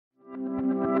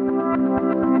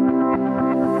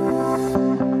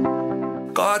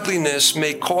godliness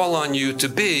may call on you to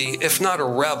be, if not a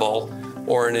rebel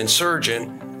or an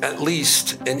insurgent, at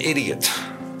least an idiot,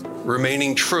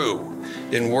 remaining true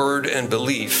in word and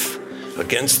belief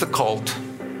against the cult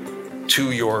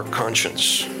to your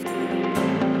conscience.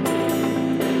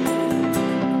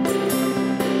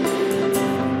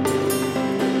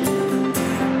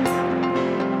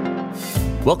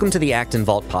 Welcome to the Acton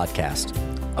Vault podcast,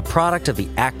 a product of the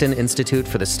Acton Institute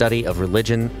for the Study of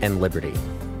Religion and Liberty.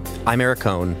 I'm Eric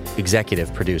Cohn,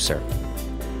 executive producer.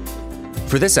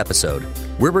 For this episode,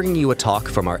 we're bringing you a talk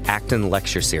from our Acton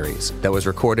Lecture Series that was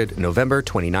recorded November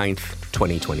 29th,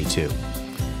 2022.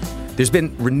 There's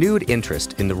been renewed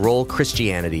interest in the role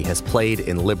Christianity has played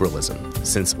in liberalism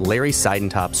since Larry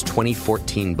Seidentop's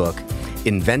 2014 book,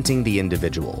 Inventing the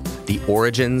Individual: The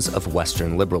Origins of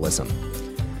Western Liberalism.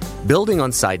 Building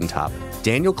on Seidentop,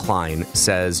 Daniel Klein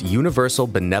says universal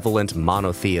benevolent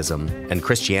monotheism, and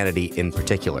Christianity in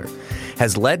particular,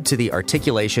 has led to the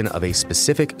articulation of a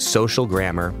specific social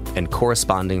grammar and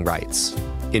corresponding rights.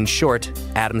 In short,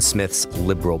 Adam Smith's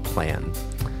liberal plan.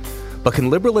 But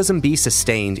can liberalism be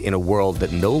sustained in a world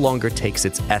that no longer takes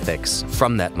its ethics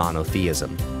from that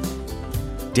monotheism?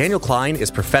 Daniel Klein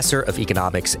is professor of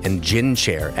economics and Ginn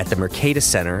Chair at the Mercatus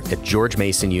Center at George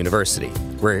Mason University,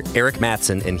 where Eric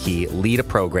Mattson and he lead a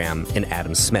program in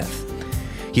Adam Smith.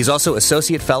 He's also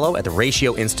associate fellow at the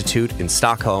Ratio Institute in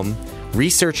Stockholm,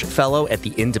 research fellow at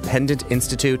the Independent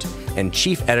Institute, and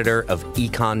chief editor of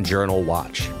Econ Journal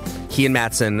Watch. He and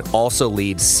Mattson also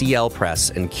lead CL Press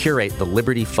and curate the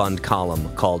Liberty Fund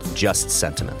column called Just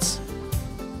Sentiments.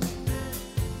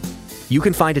 You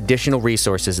can find additional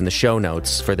resources in the show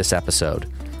notes for this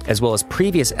episode, as well as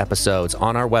previous episodes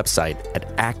on our website at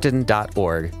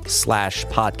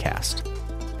acton.org/podcast.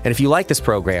 And if you like this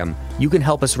program, you can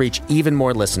help us reach even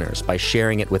more listeners by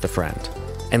sharing it with a friend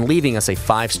and leaving us a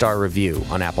 5-star review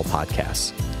on Apple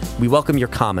Podcasts. We welcome your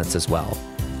comments as well.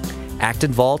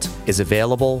 Acton Vault is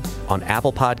available on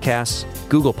Apple Podcasts,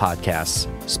 Google Podcasts,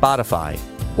 Spotify,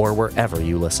 or wherever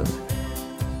you listen.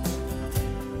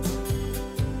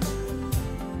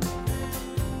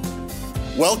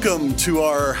 Welcome to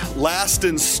our last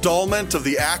installment of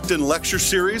the Acton Lecture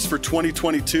Series for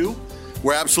 2022.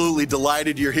 We're absolutely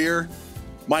delighted you're here.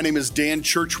 My name is Dan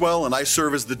Churchwell, and I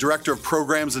serve as the Director of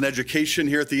Programs and Education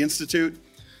here at the Institute.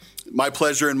 My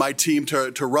pleasure and my team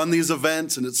to run these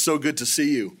events, and it's so good to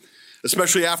see you.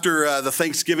 Especially after the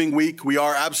Thanksgiving week, we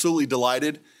are absolutely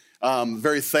delighted.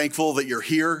 Very thankful that you're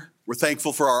here. We're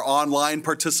thankful for our online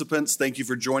participants. Thank you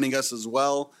for joining us as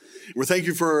well. We're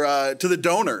thankful to the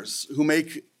donors who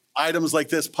make items like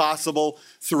this possible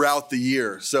throughout the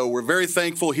year. So we're very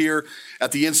thankful here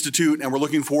at the Institute, and we're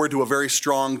looking forward to a very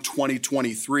strong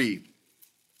 2023.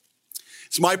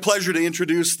 It's my pleasure to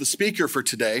introduce the speaker for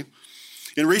today.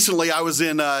 And recently I was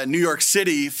in New York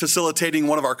City facilitating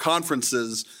one of our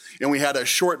conferences, and we had a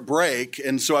short break,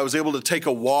 and so I was able to take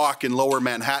a walk in Lower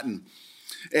Manhattan.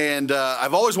 And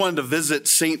I've always wanted to visit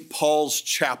St. Paul's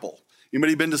Chapel.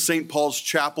 Anybody been to St. Paul's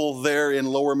Chapel there in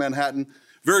Lower Manhattan?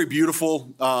 Very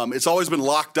beautiful. It's always been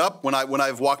locked up when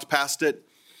I've walked past it.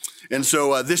 And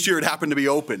so this year it happened to be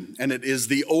open. And it is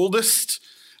the oldest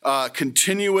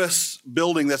continuous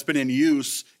building that's been in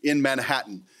use in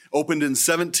Manhattan. Opened in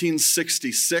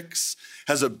 1766,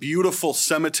 has a beautiful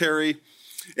cemetery.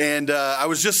 And I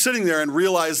was just sitting there and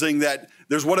realizing that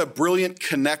there's what a brilliant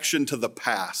connection to the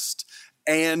past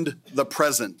and the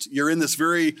present. You're in this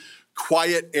very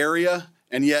quiet area,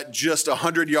 and yet just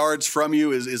 100 yards from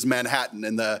you is Manhattan,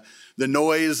 and the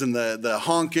noise and the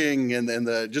honking and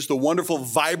just the wonderful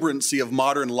vibrancy of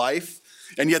modern life.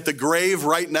 And yet the grave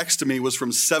right next to me was from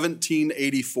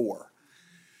 1784.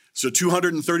 So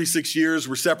 236 years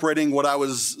were separating what I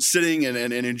was sitting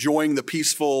and enjoying the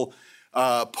peaceful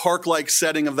park-like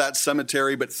setting of that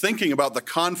cemetery, but thinking about the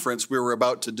conference we were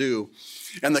about to do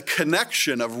and the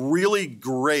connection of really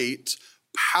great,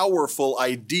 powerful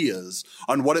ideas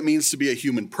on what it means to be a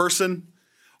human person,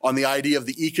 on the idea of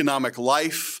the economic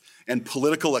life and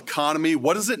political economy.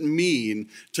 What does it mean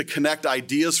to connect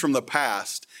ideas from the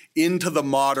past into the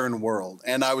modern world?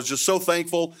 And I was just so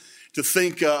thankful to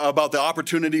think about the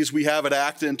opportunities we have at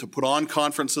Acton to put on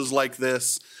conferences like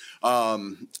this.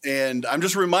 And I'm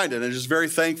just reminded and just very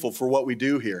thankful for what we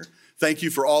do here. Thank you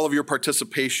for all of your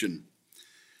participation.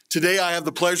 Today, I have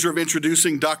the pleasure of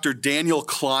introducing Dr. Daniel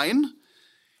Klein.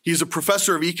 He's a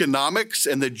professor of economics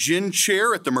and the Ginn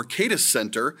Chair at the Mercatus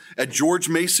Center at George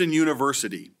Mason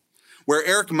University, where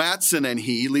Eric Mattson and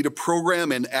he lead a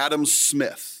program in Adam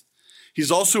Smith.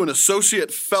 He's also an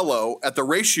associate fellow at the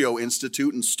Ratio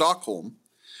Institute in Stockholm,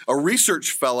 a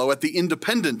research fellow at the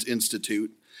Independent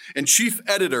Institute, and chief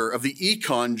editor of the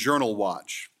Econ Journal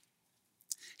Watch.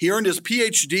 He earned his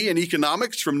PhD in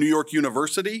economics from New York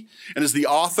University and is the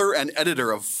author and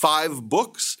editor of 5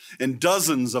 books and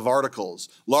dozens of articles,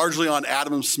 largely on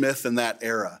Adam Smith and that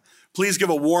era. Please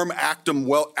give a warm Acton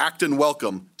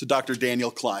welcome to Dr. Daniel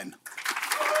Klein.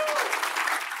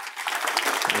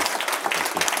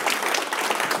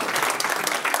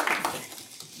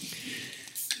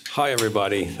 Hi,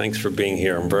 everybody. Thanks for being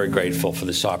here. I'm very grateful for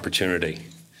this opportunity.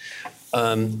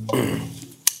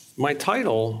 My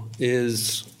title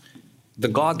is The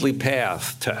Godly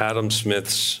Path to Adam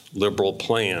Smith's Liberal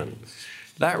Plan.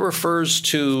 That refers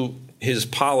to his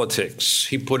politics.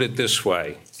 He put it this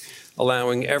way: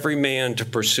 allowing every man to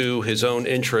pursue his own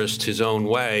interest, his own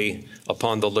way,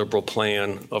 upon the liberal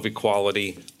plan of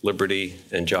equality, liberty,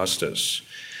 and justice.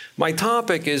 My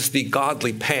topic is the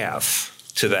godly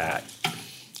path to that.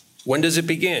 When does it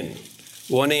begin?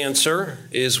 One answer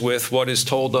is with what is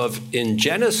told of in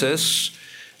Genesis,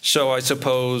 so I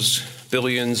suppose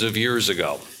billions of years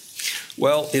ago.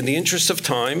 Well, in the interest of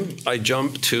time, I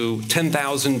jump to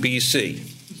 10,000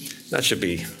 BC. That should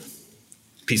be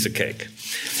a piece of cake.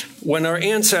 When our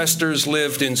ancestors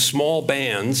lived in small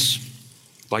bands,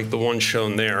 like the one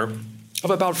shown there,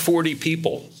 of about 40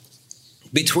 people.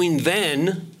 Between then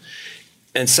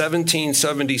and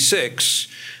 1776,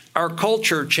 our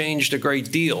culture changed a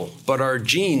great deal, but our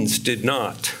genes did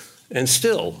not, and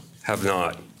still have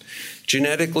not.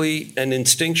 Genetically and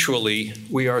instinctually,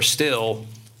 we are still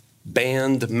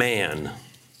band man.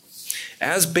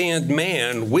 As band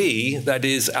man, we, that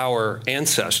is our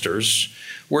ancestors,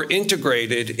 were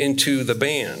integrated into the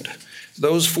band.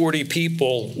 Those 40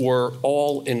 people were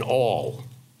all in all,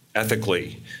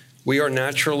 ethically. We are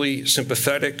naturally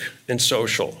sympathetic and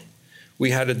social. We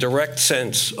had a direct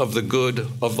sense of the good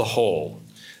of the whole,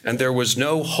 and there was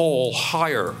no whole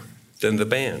higher than the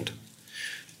band.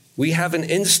 We have an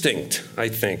instinct, I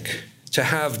think, to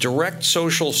have direct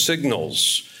social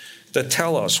signals that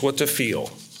tell us what to feel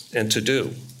and to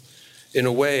do in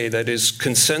a way that is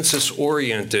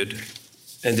consensus-oriented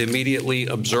and immediately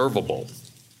observable.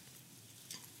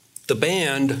 The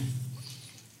band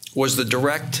was the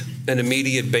direct and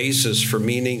immediate basis for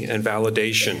meaning and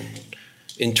validation.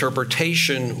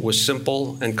 Interpretation was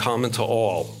simple and common to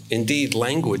all. Indeed,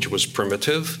 language was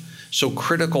primitive, so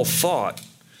critical thought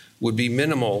would be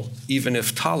minimal even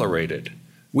if tolerated.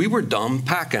 We were dumb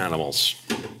pack animals.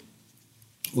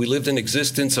 We lived an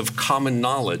existence of common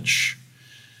knowledge,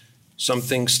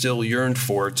 something still yearned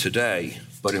for today,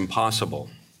 but impossible.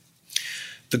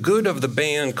 The good of the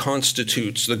band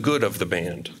constitutes the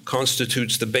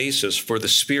basis for the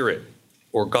spirit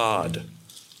or God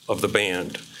of the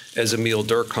band. As Emile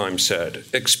Durkheim said,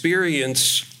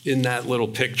 experience in that little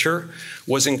picture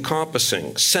was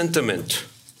encompassing, sentiment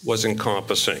was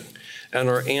encompassing, and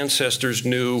our ancestors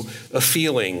knew a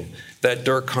feeling that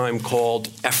Durkheim called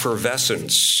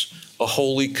effervescence, a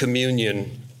holy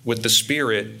communion with the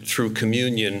Spirit through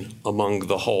communion among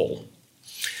the whole.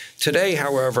 Today,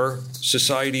 however,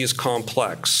 society is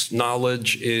complex.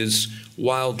 Knowledge is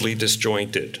wildly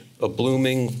disjointed, a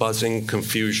blooming, buzzing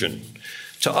confusion.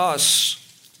 To us,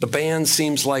 the band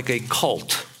seems like a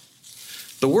cult.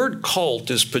 The word cult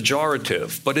is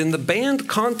pejorative, but in the band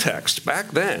context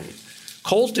back then,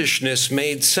 cultishness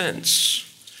made sense.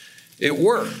 It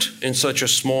worked in such a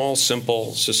small,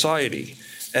 simple society,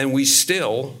 and we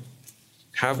still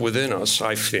have within us,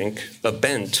 I think, a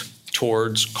bent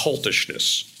towards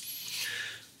cultishness.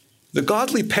 The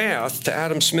godly path to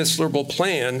Adam Smith's liberal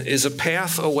plan is a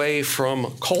path away from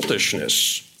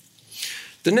cultishness.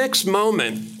 The next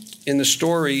moment in the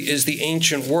story is the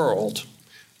ancient world,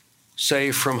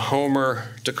 say from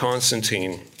Homer to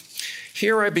Constantine.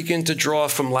 Here I begin to draw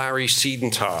from Larry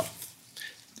Siedentop,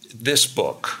 this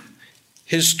book.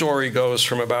 His story goes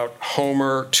from about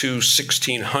Homer to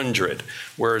 1600,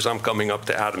 whereas I'm coming up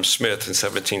to Adam Smith in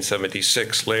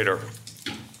 1776 later.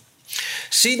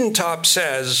 Siedentop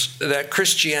says that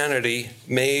Christianity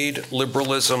made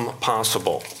liberalism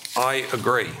possible. I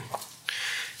agree.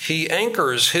 He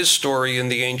anchors his story in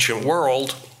the ancient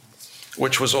world,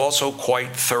 which was also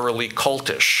quite thoroughly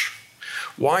cultish.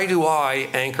 Why do I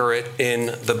anchor it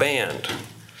in the band?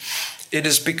 It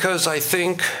is because I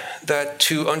think that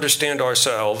to understand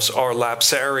ourselves, our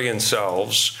lapsarian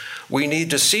selves, we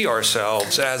need to see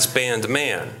ourselves as band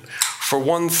man. For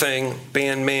one thing,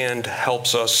 band man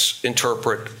helps us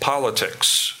interpret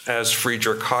politics, as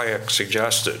Friedrich Hayek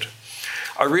suggested.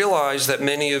 I realize that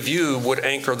many of you would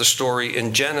anchor the story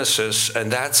in Genesis,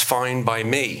 and that's fine by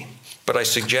me, but I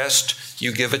suggest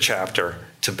you give a chapter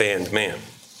to band man.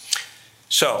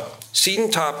 So,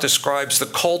 Siedentop describes the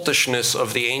cultishness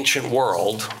of the ancient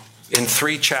world in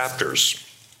 3 chapters.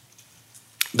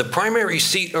 The primary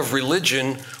seat of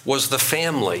religion was the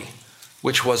family,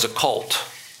 which was a cult,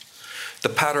 the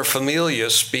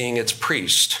paterfamilias being its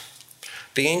priest.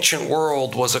 The ancient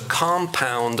world was a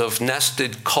compound of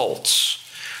nested cults,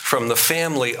 from the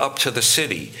family up to the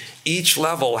city, each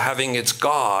level having its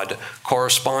god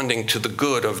corresponding to the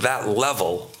good of that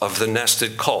level of the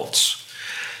nested cults.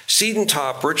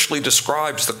 Siedentop richly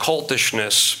describes the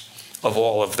cultishness of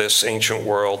all of this ancient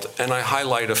world, and I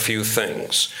highlight a few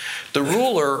things. The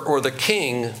ruler or the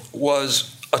king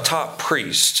was a top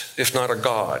priest, if not a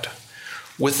god.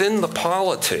 Within the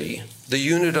polity, the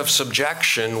unit of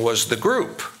subjection was the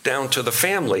group, down to the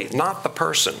family, not the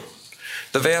person.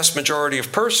 The vast majority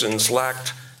of persons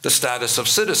lacked the status of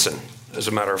citizen, as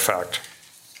a matter of fact.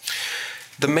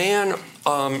 The man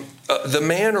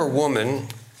or woman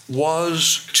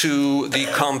was to the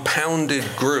compounded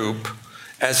group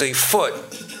as a foot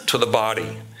to the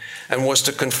body, and was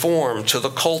to conform to the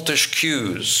cultish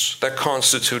cues that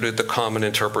constituted the common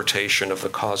interpretation of the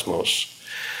cosmos.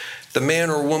 The man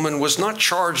or woman was not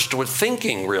charged with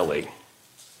thinking, really,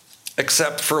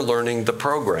 except for learning the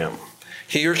program.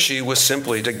 He or she was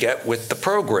simply to get with the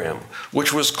program,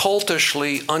 which was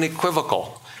cultishly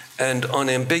unequivocal and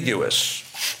unambiguous.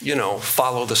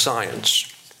 Follow the science.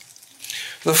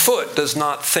 The foot does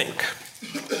not think.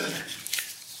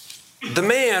 The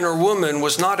man or woman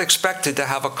was not expected to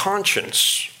have a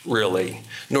conscience, really,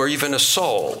 nor even a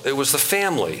soul. It was the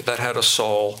family that had a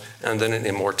soul and then an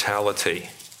immortality.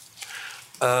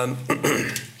 And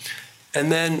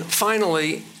then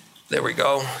finally, there we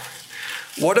go.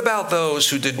 What about those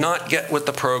who did not get with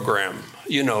the program?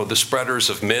 The spreaders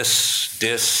of myths,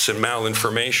 dis, and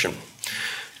malinformation.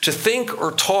 To think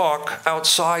or talk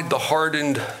outside the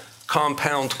hardened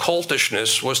compound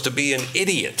cultishness was to be an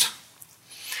idiot.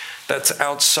 That's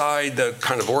outside the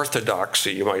kind of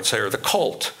orthodoxy, you might say, or the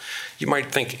cult. You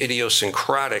might think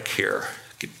idiosyncratic here.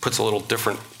 It puts a little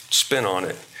different spin on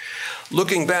it.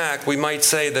 Looking back, we might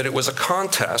say that it was a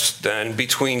contest then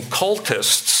between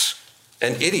cultists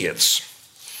and idiots.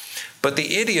 But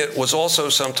the idiot was also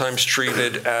sometimes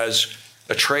treated as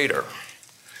a traitor.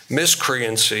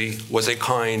 Miscreancy was a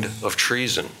kind of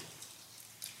treason.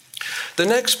 The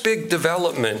next big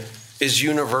development is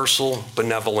universal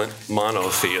benevolent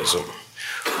monotheism,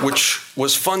 which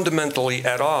was fundamentally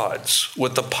at odds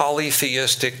with the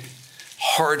polytheistic,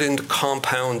 hardened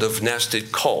compound of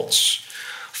nested cults.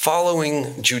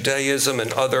 Following Judaism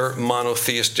and other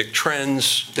monotheistic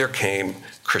trends, there came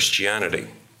Christianity.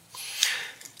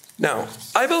 Now,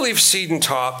 I believe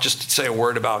Siedentop, just to say a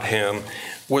word about him,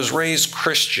 was raised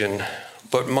Christian,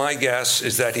 but my guess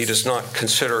is that he does not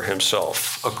consider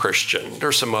himself a Christian.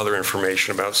 There's some other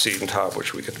information about Siedentop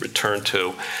which we could return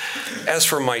to. As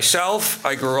for myself,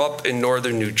 I grew up in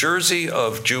northern New Jersey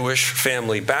of Jewish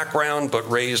family background, but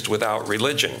raised without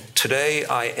religion. Today,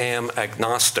 I am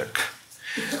agnostic.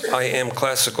 I am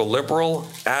classical liberal,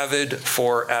 avid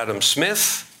for Adam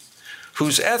Smith,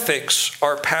 whose ethics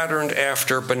are patterned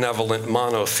after benevolent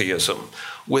monotheism,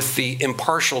 with the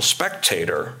impartial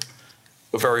spectator,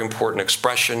 a very important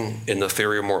expression in the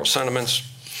theory of moral sentiments,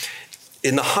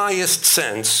 in the highest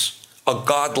sense, a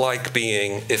godlike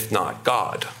being, if not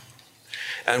God,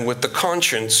 and with the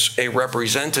conscience, a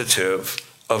representative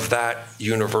of that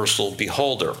universal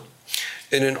beholder.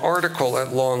 In an article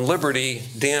at Law and Liberty,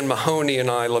 Dan Mahoney and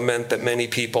I lament that many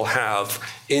people have,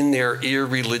 in their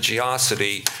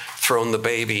irreligiosity, thrown the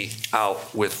baby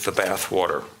out with the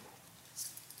bathwater.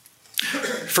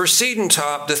 For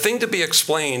Siedentop, the thing to be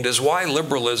explained is why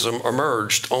liberalism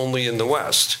emerged only in the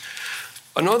West.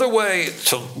 Another way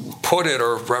to put it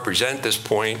or represent this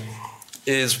point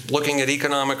is looking at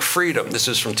economic freedom. This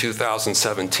is from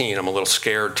 2017. I'm a little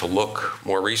scared to look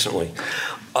more recently.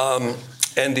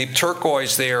 And the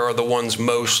turquoise there are the ones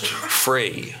most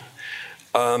free.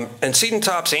 And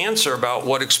Siedentop's answer about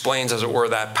what explains, as it were,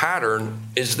 that pattern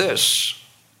is this: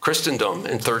 Christendom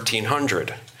in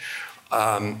 1300.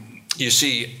 You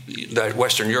see that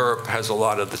Western Europe has a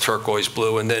lot of the turquoise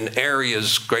blue, and then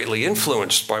areas greatly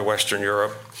influenced by Western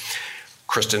Europe,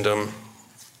 Christendom,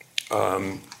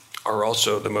 are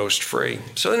also the most free.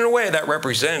 So in a way, that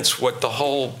represents what the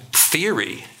whole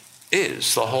theory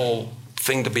is, the whole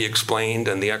thing to be explained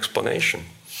and the explanation.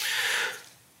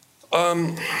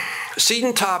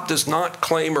 Siedentop does not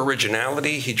claim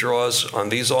originality. He draws on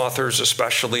these authors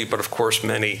especially, but of course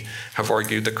many have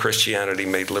argued that Christianity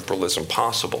made liberalism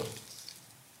possible.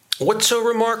 What's so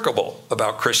remarkable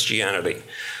about Christianity?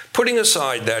 Putting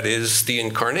aside, that is, the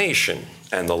incarnation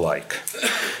and the like.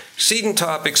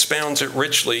 Siedentop expounds it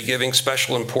richly, giving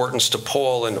special importance to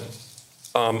Paul and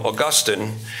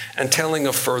Augustine, and telling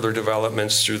of further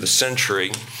developments through the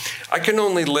century, I can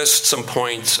only list some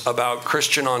points about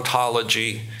Christian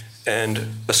ontology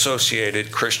and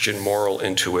associated Christian moral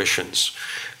intuitions.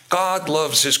 God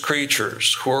loves his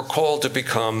creatures who are called to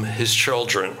become his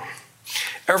children.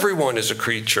 Everyone is a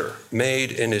creature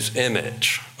made in his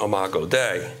image, imago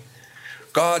Dei.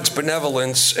 God's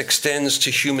benevolence extends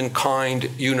to humankind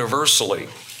universally,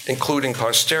 including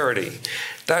posterity.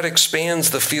 That expands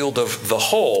the field of the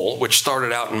whole, which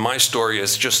started out in my story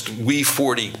as just we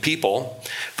 40 people,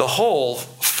 the whole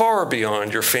far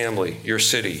beyond your family, your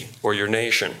city, or your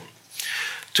nation.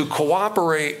 To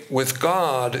cooperate with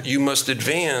God, you must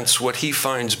advance what he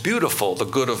finds beautiful, the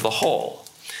good of the whole.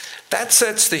 That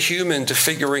sets the human to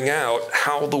figuring out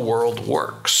how the world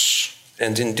works,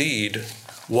 and indeed,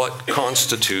 what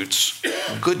constitutes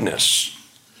goodness.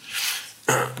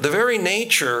 The very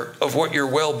nature of what your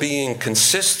well-being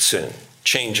consists in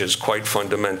changes quite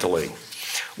fundamentally.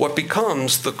 What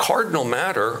becomes the cardinal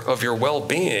matter of your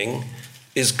well-being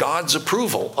is God's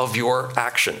approval of your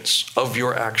actions,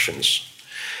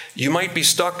 You might be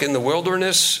stuck in the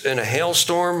wilderness in a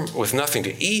hailstorm with nothing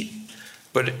to eat,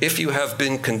 but if you have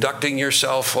been conducting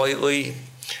yourself lately,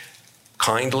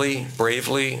 kindly,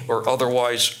 bravely, or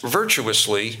otherwise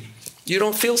virtuously, you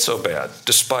don't feel so bad,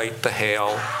 despite the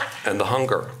hail and the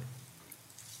hunger.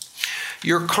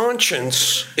 Your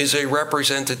conscience is a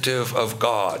representative of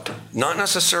God, not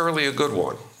necessarily a good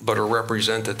one, but a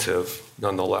representative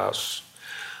nonetheless.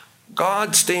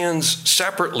 God stands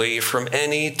separately from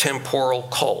any temporal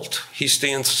cult. He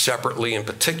stands separately, in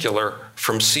particular,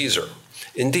 from Caesar.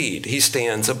 Indeed, he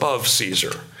stands above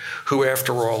Caesar, who,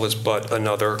 after all, is but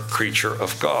another creature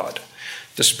of God.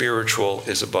 The spiritual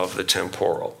is above the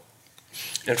temporal.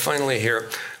 And finally here,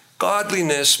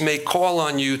 godliness may call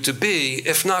on you to be,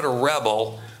 if not a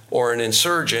rebel or an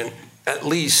insurgent, at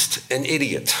least an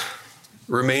idiot,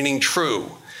 remaining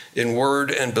true in word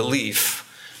and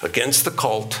belief against the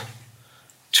cult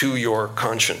to your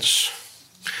conscience.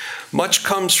 Much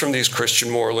comes from these Christian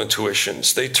moral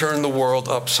intuitions. They turn the world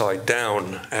upside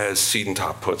down, as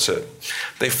Siedentop puts it.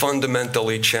 They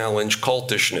fundamentally challenge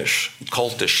cultishness,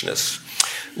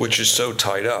 which is so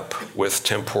tied up with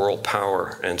temporal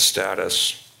power and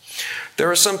status. There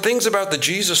are some things about the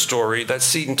Jesus story that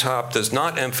Siedentop does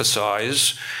not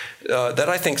emphasize that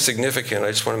I think significant.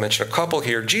 I just want to mention a couple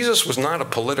here. Jesus was not a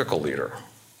political leader,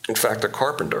 in fact, a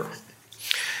carpenter.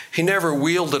 He never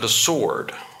wielded a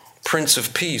sword. Prince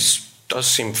of Peace does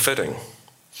seem fitting.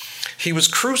 He was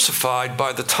crucified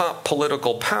by the top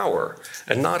political power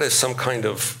and not as some kind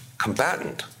of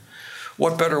combatant.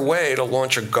 What better way to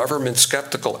launch a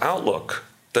government-skeptical outlook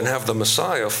than have the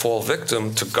Messiah fall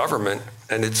victim to government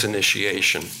and its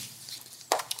initiation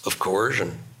of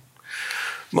coercion?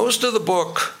 Most of the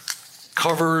book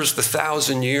covers the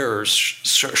 1,000 years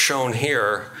shown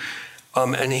here,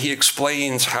 and he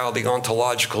explains how the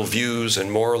ontological views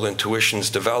and moral intuitions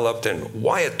developed and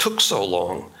why it took so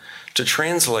long to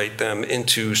translate them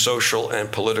into social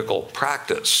and political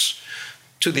practice,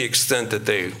 to the extent that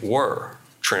they were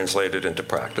translated into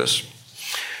practice.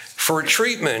 For a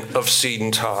treatment of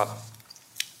Siedentop,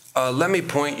 let me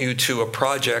point you to a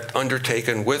project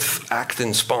undertaken with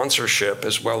Acton sponsorship,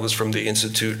 as well as from the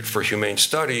Institute for Humane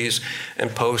Studies,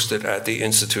 and posted at the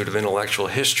Institute of Intellectual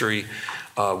History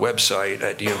website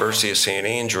at the University of St.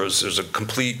 Andrews. There's a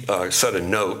complete set of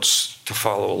notes to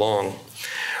follow along.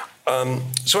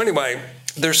 So anyway,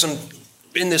 there's some,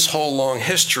 in this whole long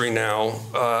history now,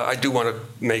 I do want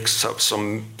to make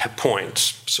some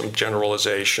points, some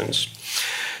generalizations.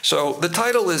 So the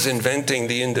title is Inventing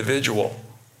the Individual.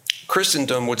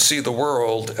 Christendom would see the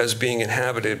world as being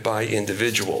inhabited by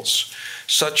individuals.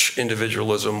 Such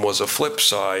individualism was a flip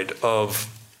side of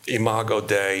Imago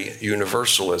Dei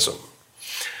universalism.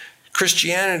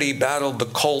 Christianity battled the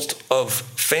cult of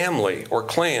family or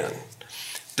clan.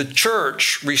 The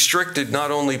church restricted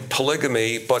not only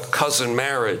polygamy, but cousin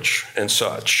marriage and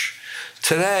such.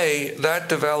 Today, that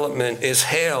development is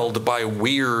hailed by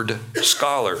weird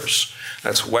scholars.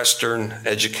 That's Western,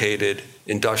 educated,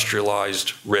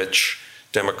 industrialized, rich,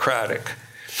 democratic.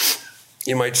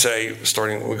 You might say,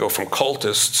 we go from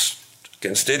cultists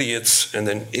against idiots, and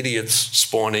then idiots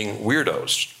spawning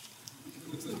weirdos.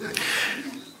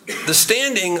 The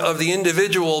standing of the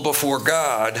individual before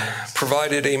God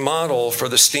provided a model for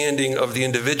the standing of the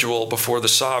individual before the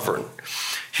sovereign.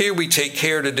 Here we take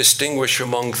care to distinguish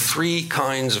among three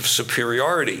kinds of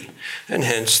superiority, and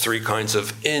hence three kinds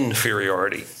of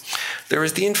inferiority. There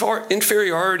is the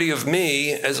inferiority of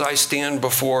me as I stand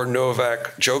before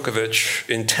Novak Djokovic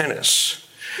in tennis.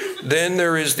 Then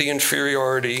there is the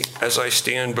inferiority as I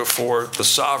stand before the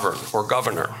sovereign or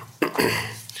governor.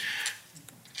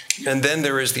 And then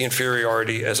there is the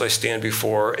inferiority as I stand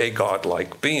before a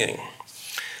godlike being.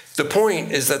 The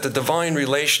point is that the divine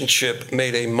relationship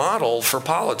made a model for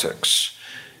politics.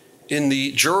 In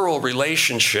the jural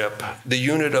relationship, the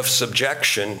unit of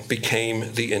subjection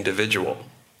became the individual.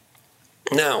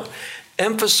 Now,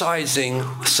 emphasizing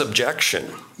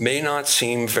subjection may not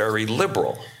seem very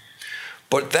liberal,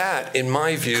 but that, in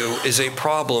my view, is a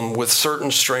problem with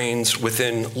certain strains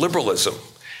within liberalism,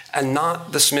 and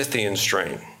not the Smithian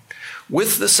strain.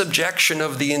 With the subjection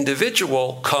of the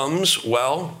individual comes,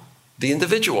 well, the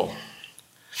individual,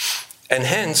 and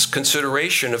hence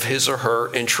consideration of his or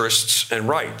her interests and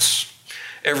rights.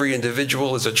 Every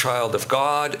individual is a child of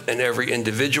God, and every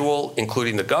individual,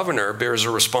 including the governor, bears a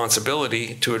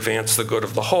responsibility to advance the good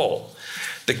of the whole.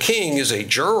 The king is a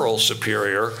jural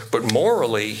superior, but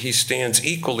morally he stands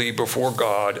equally before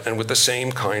God and with the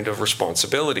same kind of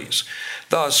responsibilities.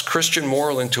 Thus, Christian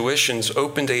moral intuitions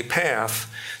opened a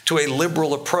path to a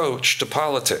liberal approach to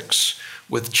politics,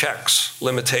 with checks,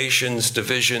 limitations,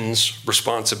 divisions,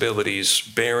 responsibilities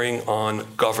bearing on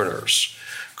governors.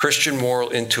 Christian moral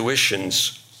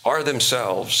intuitions are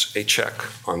themselves a check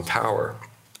on power.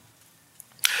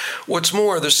 What's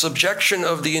more, the subjection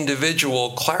of the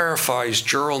individual clarifies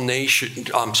jural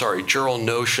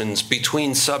notions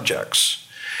between subjects,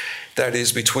 that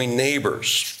is, between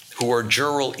neighbors who are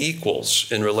jural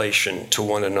equals in relation to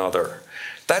one another.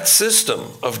 That system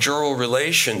of jural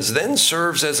relations then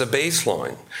serves as a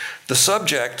baseline. The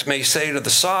subject may say to the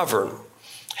sovereign,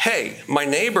 hey, my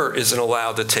neighbor isn't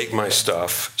allowed to take my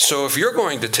stuff, so if you're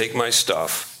going to take my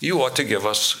stuff, you ought to give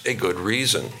us a good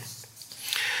reason.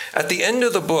 At the end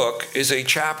of the book is a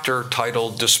chapter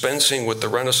titled Dispensing with the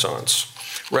Renaissance.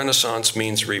 Renaissance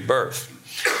means rebirth.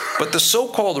 But the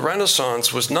so-called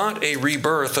Renaissance was not a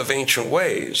rebirth of ancient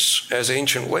ways, as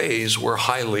ancient ways were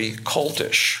highly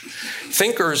cultish.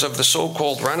 Thinkers of the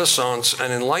so-called Renaissance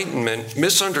and Enlightenment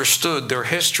misunderstood their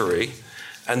history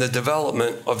and the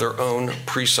development of their own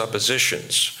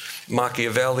presuppositions.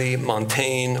 Machiavelli,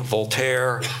 Montaigne,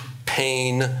 Voltaire,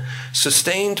 Paine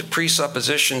sustained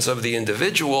presuppositions of the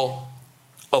individual,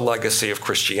 a legacy of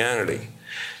Christianity.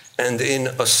 And in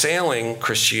assailing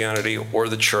Christianity or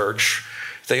the church,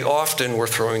 they often were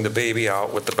throwing the baby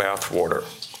out with the bathwater.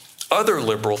 Other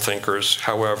liberal thinkers,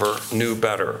 however, knew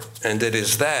better, and it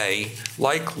is they,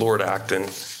 like Lord Acton,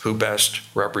 who best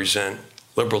represent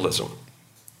liberalism.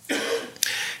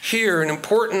 Here, an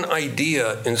important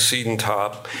idea in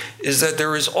Siedentop is that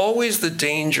there is always the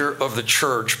danger of the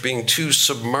church being too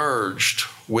submerged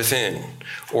within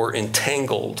or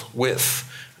entangled with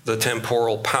the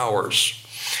temporal powers.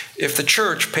 If the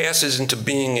church passes into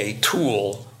being a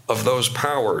tool of those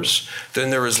powers, then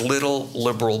there is little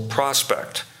liberal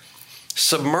prospect.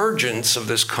 Submergence of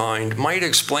this kind might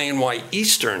explain why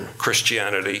Eastern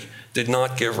Christianity did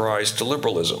not give rise to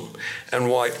liberalism, and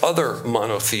why other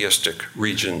monotheistic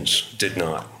regions did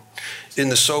not. In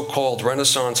the so-called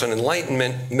Renaissance and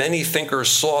Enlightenment, many thinkers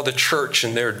saw the church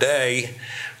in their day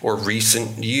or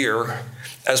recent year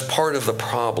as part of the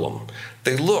problem.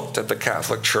 They looked at the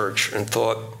Catholic Church and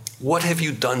thought, what have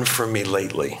you done for me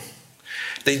lately?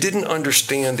 They didn't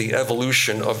understand the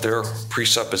evolution of their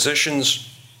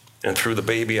presuppositions and threw the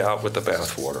baby out with the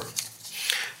bathwater.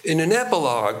 In an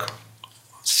epilogue,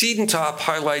 Siedentop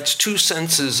highlights two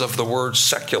senses of the word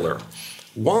secular,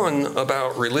 one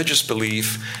about religious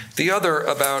belief, the other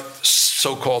about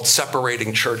so-called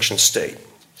separating church and state.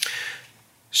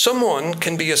 Someone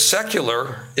can be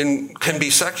secular in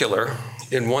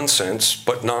one sense,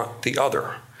 but not the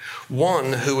other.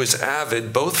 One who is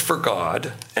avid both for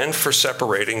God and for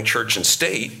separating church and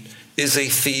state is a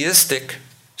theistic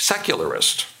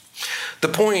secularist. The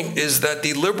point is that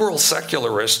the liberal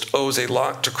secularist owes a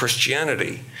lot to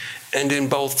Christianity, and in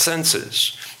both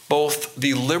senses. Both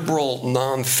the liberal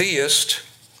non-theist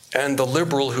and the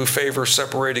liberal who favors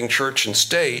separating church and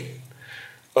state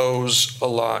owes a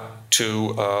lot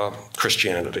to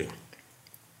Christianity.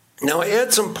 Now, I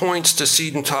add some points to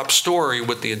Siedentop's story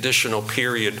with the additional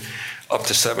period up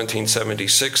to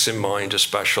 1776 in mind,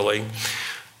 especially.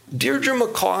 Deirdre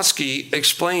McCloskey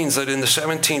explains that in the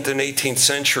 17th and 18th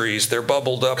centuries, there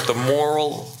bubbled up the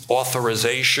moral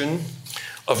authorization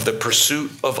of the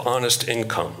pursuit of honest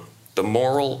income. The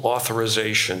moral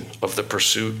authorization of the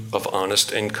pursuit of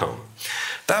honest income.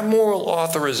 That moral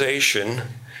authorization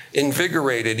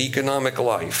invigorated economic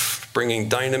life, bringing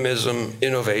dynamism,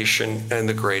 innovation, and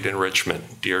the great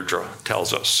enrichment, Deirdre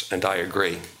tells us, and I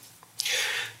agree.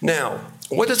 Now,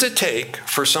 what does it take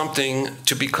for something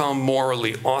to become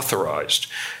morally authorized?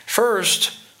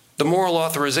 First, the moral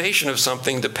authorization of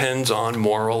something depends on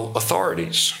moral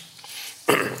authorities.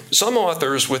 Some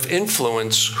authors with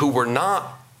influence who were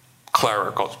not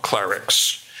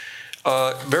clerics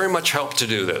very much helped to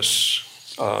do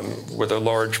this, with a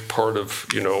large part of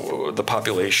the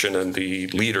population and the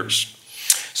leaders,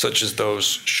 such as those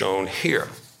shown here.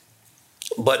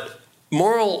 But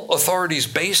moral authorities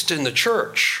based in the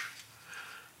church,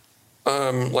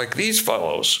 like these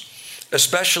fellows,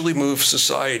 especially moved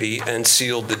society and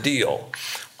sealed the deal.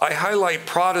 I highlight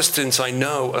Protestants I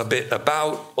know a bit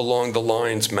about along the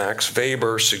lines Max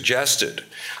Weber suggested.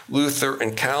 Luther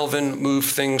and Calvin moved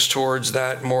things towards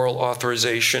that moral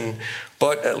authorization,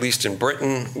 but at least in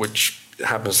Britain, which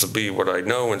happens to be what I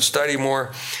know and study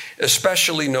more,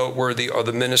 especially noteworthy are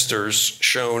the ministers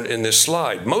shown in this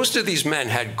slide. Most of these men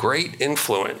had great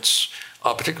influence,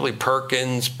 particularly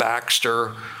Perkins,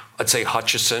 Baxter, I'd say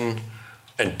Hutchison,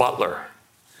 and Butler.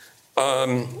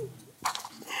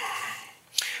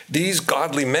 These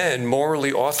godly men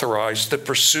morally authorized the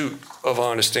pursuit of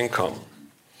honest income.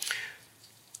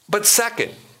 But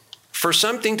second, for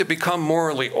something to become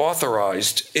morally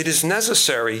authorized, it is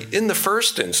necessary, in the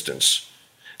first instance,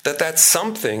 that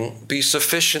something be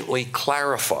sufficiently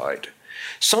clarified.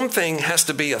 Something has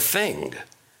to be a thing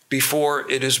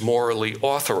before it is morally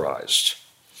authorized.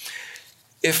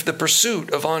 If the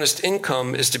pursuit of honest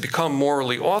income is to become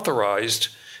morally authorized,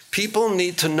 people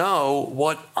need to know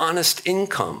what honest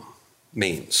income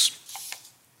means.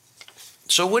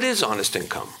 So what is honest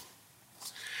income?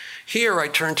 Here I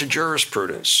turn to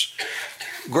jurisprudence.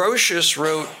 Grotius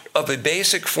wrote of a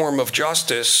basic form of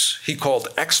justice he called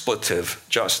expletive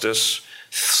justice.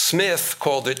 Smith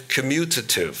called it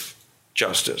commutative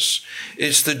justice.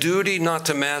 It's the duty not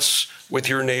to mess with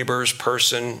your neighbor's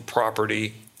person,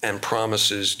 property, and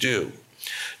promises due.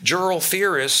 Jural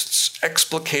theorists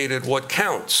explicated what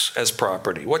counts as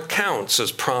property, what counts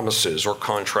as promises or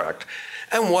contract,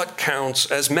 and what counts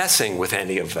as messing with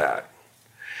any of that.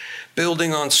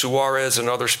 Building on Suarez and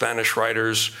other Spanish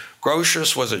writers,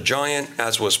 Grotius was a giant,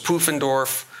 as was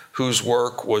Pufendorf, whose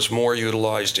work was more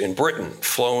utilized in Britain,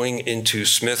 flowing into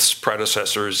Smith's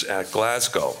predecessors at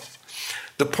Glasgow.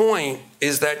 The point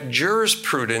is that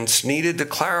jurisprudence needed to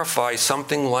clarify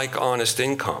something like honest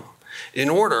income in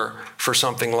order for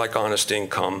something like honest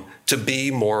income to be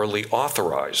morally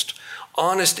authorized.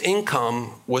 Honest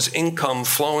income was income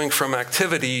flowing from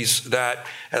activities that,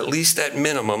 at least at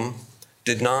minimum,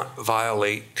 did not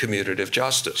violate commutative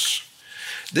justice.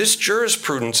 This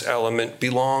jurisprudence element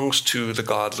belongs to the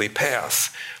godly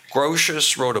path.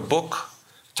 Grotius wrote a book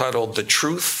titled The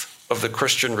Truth of the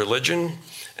Christian Religion,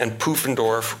 and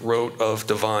Pufendorf wrote of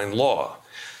divine law.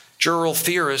 Jural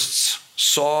theorists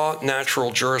saw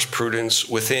natural jurisprudence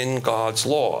within God's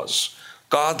laws.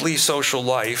 Godly social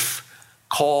life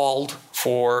called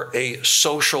for a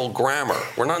social grammar.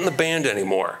 We're not in the band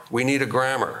anymore. We need a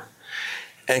grammar.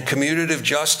 And commutative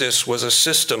justice was a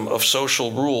system of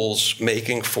social rules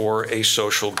making for a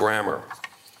social grammar.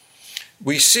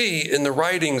 We see in the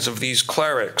writings of these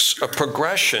clerics a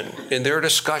progression in their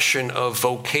discussion of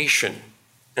vocation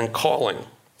and calling.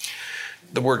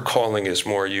 The word calling is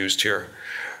more used here.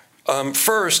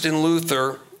 First, in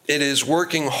Luther, it is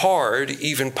working hard,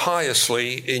 even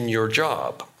piously, in your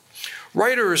job.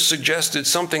 Writers suggested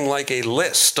something like a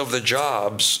list of the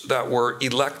jobs that were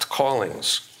elect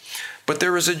callings. But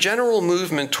there is a general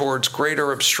movement towards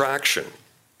greater abstraction.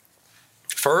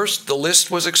 First, the list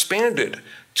was expanded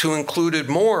to include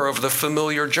more of the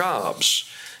familiar jobs,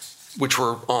 which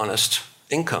were honest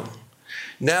income,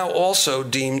 now also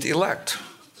deemed elect.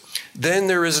 Then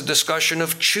there is a discussion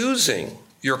of choosing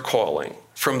your calling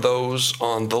from those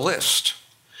on the list,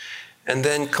 and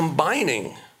then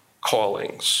combining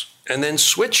callings, and then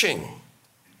switching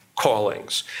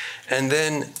callings, and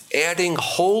then adding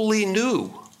wholly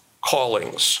new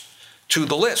callings to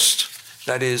the list.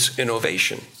 That is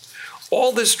innovation.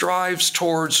 All this drives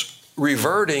towards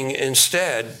reverting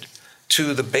instead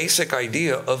to the basic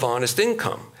idea of honest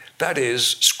income. That is,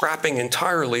 scrapping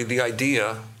entirely the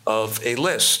idea of a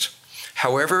list.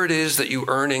 However it is that you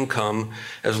earn income,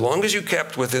 as long as you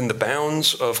kept within the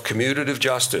bounds of commutative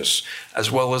justice, as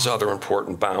well as other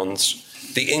important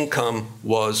bounds, the income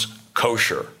was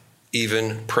kosher,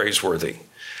 even praiseworthy.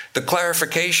 The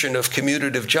clarification of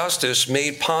commutative justice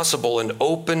made possible an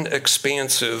open,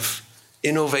 expansive,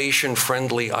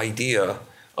 innovation-friendly idea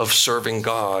of serving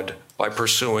God by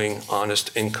pursuing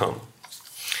honest income.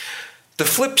 The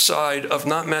flip side of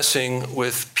not messing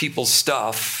with people's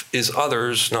stuff is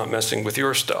others not messing with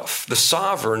your stuff. The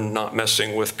sovereign not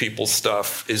messing with people's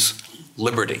stuff is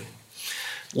liberty.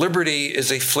 Liberty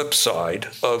is a flip side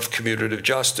of commutative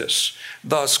justice.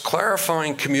 Thus,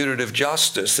 clarifying commutative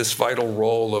justice, this vital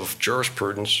role of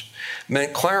jurisprudence,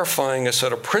 meant clarifying a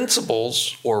set of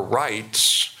principles or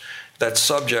rights that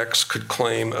subjects could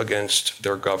claim against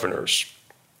their governors.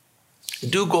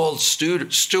 Dugald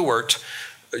Stewart,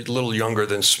 a little younger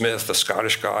than Smith, a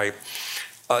Scottish guy,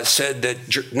 said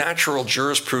that natural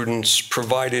jurisprudence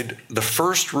provided the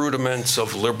first rudiments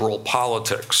of liberal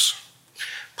politics.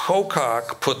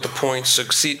 Pocock put the point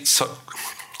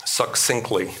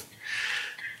succinctly.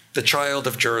 The child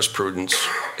of jurisprudence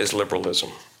is liberalism.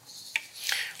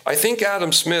 I think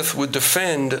Adam Smith would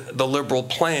defend the liberal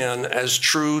plan as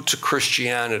true to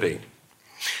Christianity.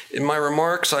 In my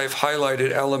remarks, I've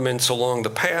highlighted elements along the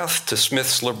path to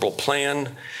Smith's liberal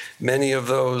plan. Many of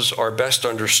those are best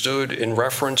understood in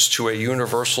reference to a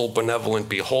universal benevolent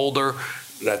beholder.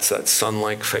 That's that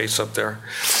sun-like face up there.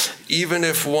 Even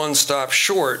if one stops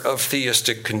short of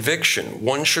theistic conviction,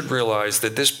 one should realize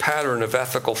that this pattern of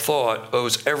ethical thought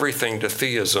owes everything to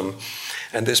theism,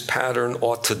 and this pattern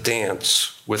ought to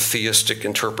dance with theistic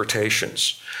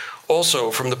interpretations.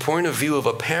 Also, from the point of view of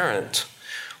a parent,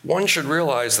 one should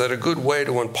realize that a good way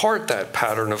to impart that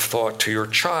pattern of thought to your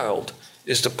child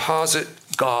is to posit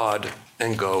God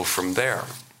and go from there.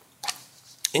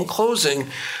 In closing,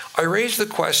 I raise the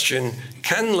question,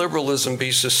 can liberalism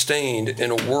be sustained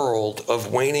in a world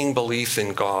of waning belief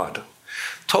in God?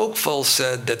 Tocqueville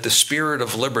said that the spirit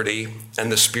of liberty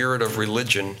and the spirit of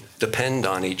religion depend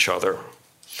on each other.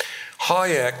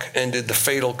 Hayek ended the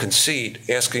fatal conceit,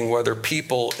 asking whether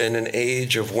people in an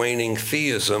age of waning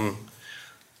theism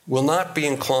will not be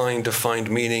inclined to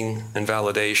find meaning and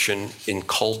validation in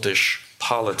cultish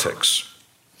politics.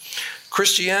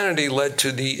 Christianity led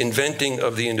to the inventing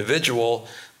of the individual,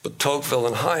 but Tocqueville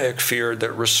and Hayek feared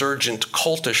that resurgent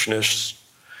cultishness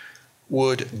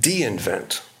would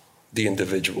de-invent the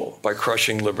individual by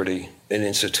crushing liberty and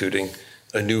instituting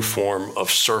a new form of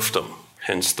serfdom,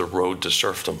 hence the road to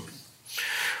serfdom.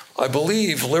 I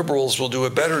believe liberals will do a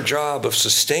better job of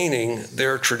sustaining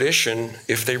their tradition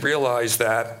if they realize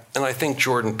that, and I think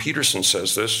Jordan Peterson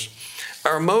says this,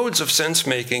 our modes of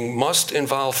sense-making must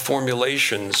involve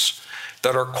formulations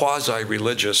that are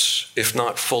quasi-religious, if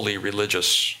not fully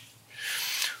religious.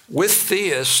 With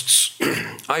theists,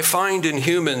 I find in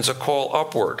humans a call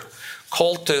upward.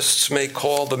 Cultists may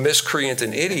call the miscreant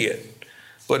an idiot,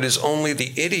 but it is only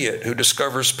the idiot who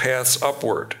discovers paths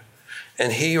upward,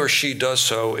 and he or she does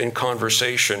so in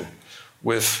conversation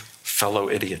with fellow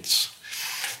idiots.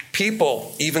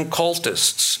 People, even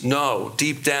cultists, know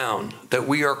deep down that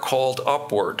we are called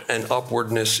upward, and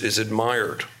upwardness is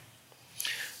admired.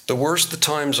 The worse the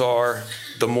times are,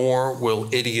 the more will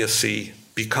idiocy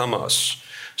become us.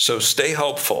 So stay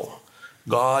hopeful.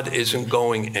 God isn't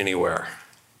going anywhere.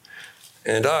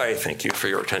 And I thank you for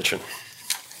your attention.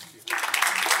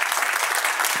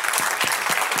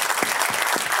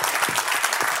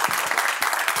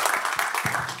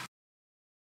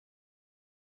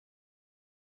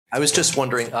 I was just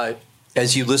wondering,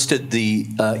 as you listed the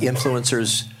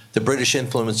influencers, the British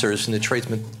influencers and the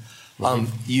tradesmen,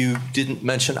 you didn't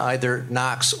mention either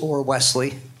Knox or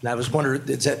Wesley. And I was wondering,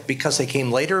 is that because they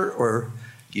came later, or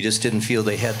you just didn't feel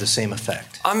they had the same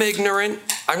effect? I'm ignorant.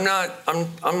 I'm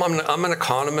an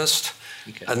economist,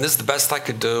 okay. And this is the best I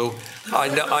could do.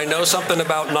 I know something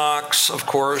about Knox, of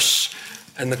course,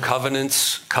 and the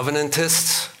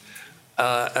Covenantists.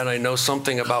 And I know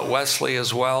something about Wesley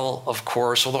as well, of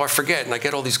course, although I forget, and I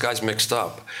get all these guys mixed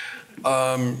up.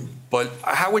 But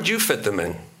how would you fit them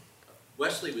in?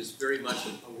 Wesley was very much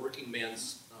a working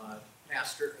man's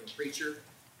pastor and preacher,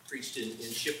 preached in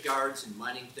shipyards and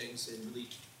mining things, and really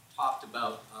talked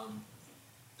about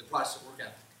the Protestant work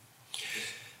ethic.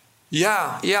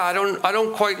 Yeah, I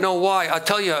don't quite know why. I'll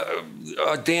tell you,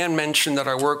 Dan mentioned that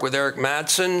I work with Eric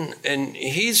Madsen, and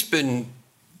he's been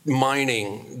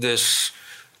mining this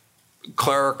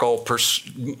clerical,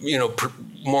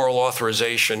 moral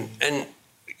authorization, and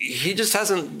he just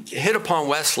hasn't hit upon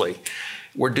Wesley.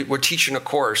 We're teaching a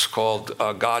course called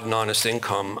God and Honest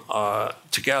Income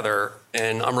together,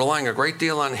 and I'm relying a great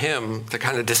deal on him to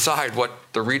kind of decide what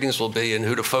the readings will be and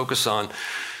who to focus on.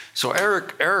 So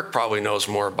Eric probably knows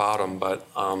more about him, but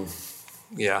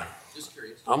yeah, just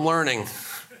curious. I'm learning.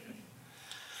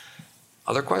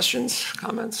 Other questions,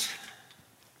 comments?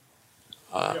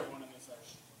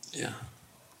 Yeah.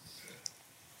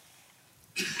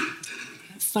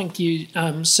 Thank you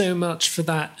so much for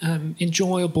that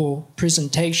enjoyable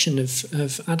presentation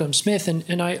of Adam Smith.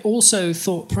 And I also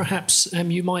thought perhaps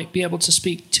you might be able to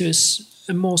speak to us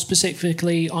more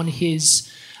specifically on his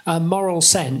moral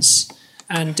sense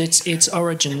and its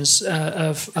origins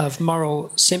of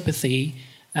moral sympathy.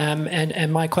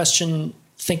 And my question,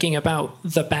 thinking about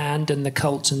the band and the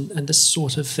cult and this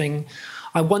sort of thing,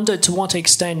 I wonder to what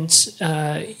extent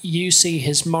you see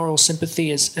his moral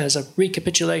sympathy as a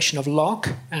recapitulation of Locke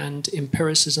and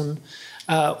empiricism,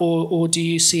 or do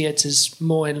you see it as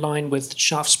more in line with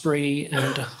Shaftesbury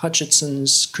and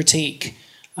Hutcheson's critique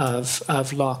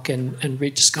of Locke and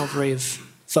rediscovery of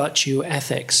virtue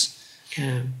ethics?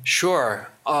 Sure.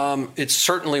 It's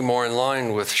certainly more in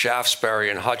line with Shaftesbury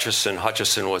and Hutcheson.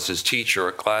 Hutcheson was his teacher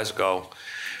at Glasgow.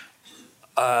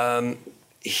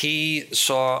 He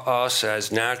saw us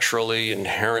as naturally,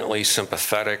 inherently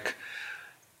sympathetic.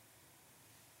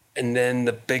 And then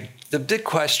the big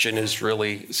question is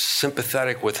really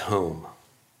sympathetic with whom?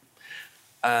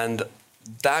 And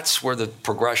that's where the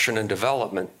progression and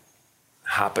development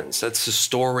happens. That's the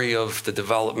story of the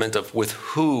development of with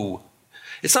who.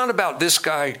 It's not about this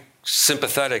guy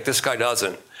sympathetic, this guy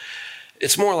doesn't.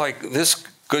 It's more like this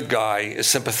good guy is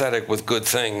sympathetic with good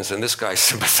things and this guy's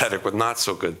sympathetic with not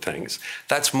so good things.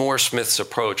 That's more Smith's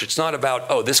approach. It's not about,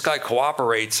 oh, this guy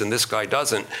cooperates and this guy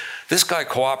doesn't. This guy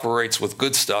cooperates with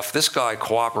good stuff. This guy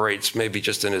cooperates maybe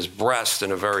just in his breast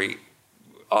in a very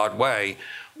odd way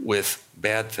with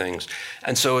bad things.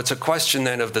 And so it's a question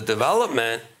then of the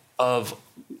development of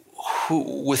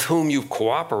with whom you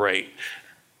cooperate.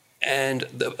 And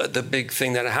the big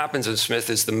thing that happens in Smith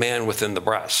is the man within the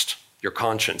breast, your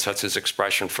conscience. That's his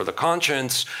expression for the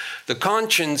conscience. The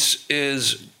conscience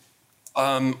is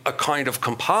a kind of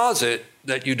composite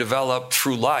that you develop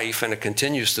through life, and it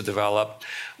continues to develop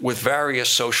with various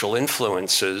social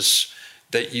influences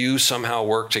that you somehow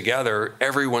work together.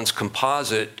 Everyone's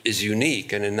composite is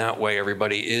unique, and in that way,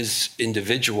 everybody is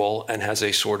individual and has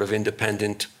a sort of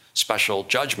independent special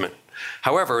judgment.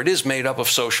 However, it is made up of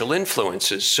social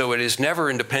influences, so it is never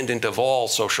independent of all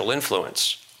social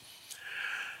influence.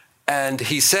 And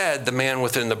he said the man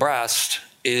within the breast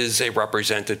is a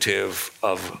representative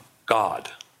of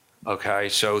God. Okay,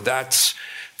 so that's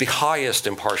the highest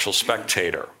impartial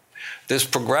spectator. This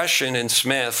progression in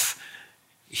Smith,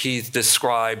 he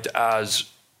described as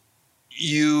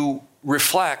you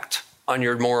reflect on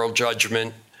your moral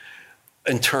judgment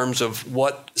in terms of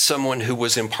what someone who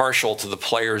was impartial to the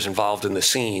players involved in the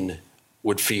scene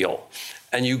would feel.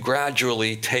 And you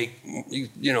gradually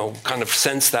kind of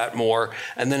sense that more.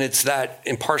 And then it's that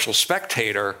impartial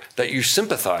spectator that you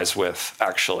sympathize with,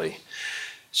 actually.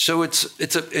 So it's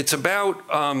about,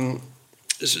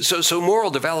 so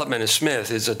moral development in Smith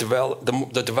is the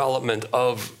development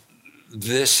of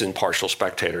this impartial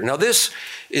spectator. Now, this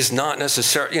is not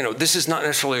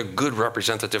necessarily a good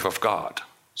representative of God.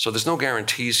 So there's no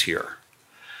guarantees here.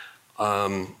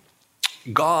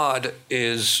 God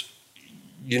is,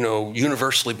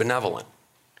 universally benevolent.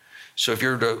 So if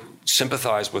you're to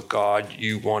sympathize with God,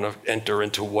 you want to enter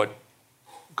into what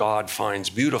God finds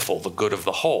beautiful, the good of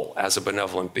the whole, as a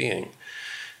benevolent being.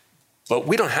 But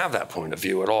we don't have that point of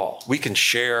view at all. We can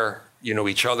share,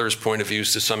 each other's point of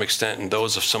views to some extent and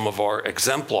those of some of our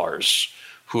exemplars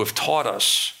who have taught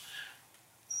us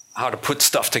how to put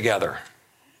stuff together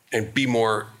and be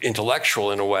more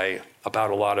intellectual in a way about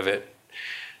a lot of it.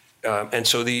 And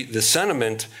so the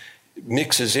sentiment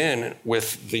mixes in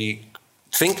with the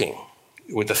thinking,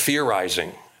 with the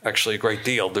theorizing, actually a great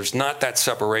deal. There's not that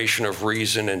separation of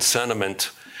reason and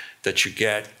sentiment that you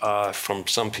get from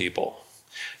some people.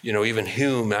 Even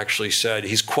Hume actually said,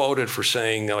 he's quoted for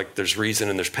saying like there's reason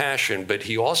and there's passion, but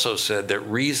he also said that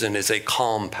reason is a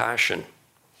calm passion.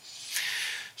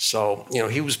 So,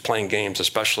 he was playing games,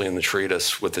 especially in the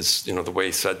treatise with his, the way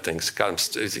he said things. Got him,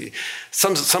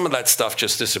 some of that stuff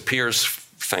just disappears,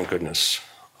 thank goodness.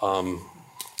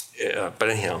 But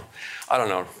anyhow, I don't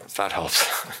know if that helps.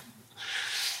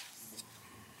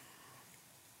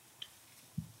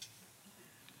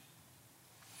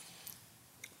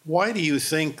 Why do you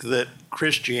think that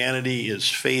Christianity is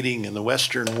fading in the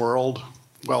Western world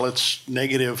while its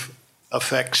negative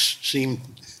effects seem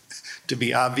to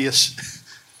be obvious?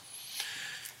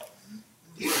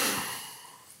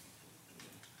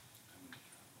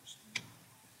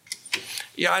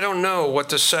 Yeah, I don't know what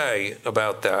to say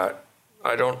about that.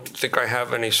 I don't think I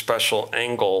have any special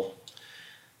angle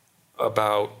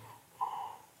about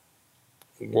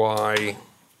why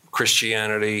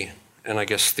Christianity, and I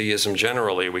guess theism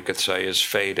generally, we could say, is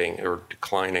fading or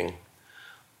declining.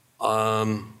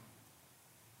 I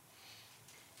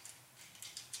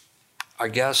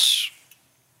guess,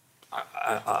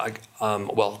 I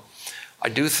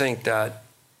do think that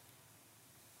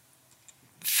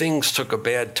things took a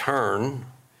bad turn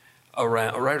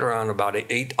right around about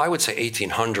I would say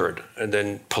 1800, and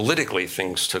then politically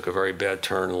things took a very bad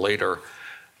turn later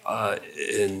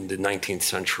in the 19th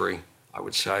century, I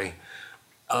would say.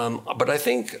 But I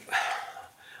think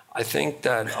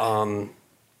that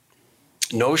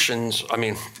notions. I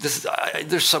mean,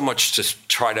 there's so much to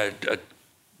try to.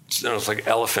 It's like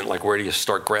elephant. Like, where do you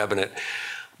start grabbing it?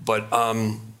 But I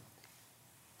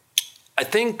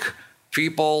think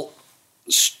people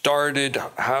started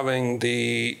having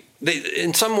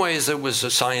in some ways it was a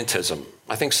scientism.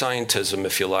 I think scientism,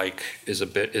 if you like, is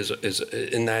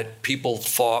in that people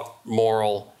thought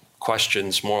moral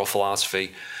questions, moral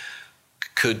philosophy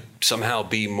could somehow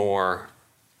be more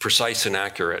precise and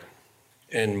accurate,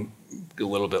 and a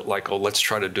little bit like, oh, let's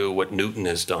try to do what Newton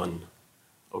has done,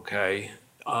 okay?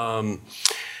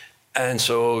 And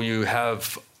so you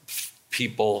have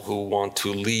people who want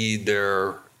to lead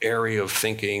their area of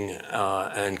thinking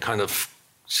and kind of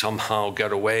somehow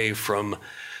get away from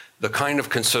the kind of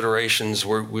considerations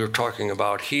we're talking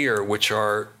about here, which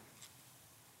are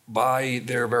by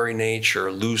their very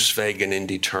nature loose, vague, and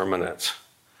indeterminate.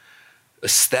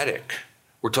 Aesthetic.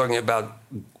 We're talking about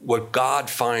what God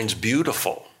finds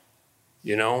beautiful.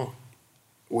 You know,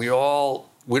 we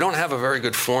don't have a very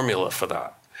good formula for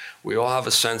that. We all have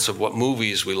a sense of what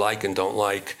movies we like and don't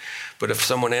like. But if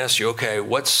someone asks you, okay,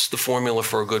 what's the formula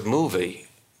for a good movie?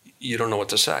 You don't know what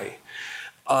to say.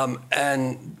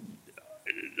 And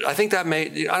I think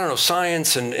that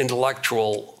science and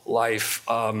intellectual life,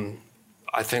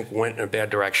 I think went in a bad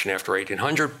direction after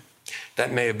 1800.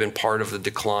 That may have been part of the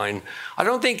decline. I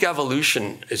don't think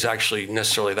evolution is actually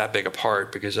necessarily that big a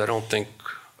part, because I don't think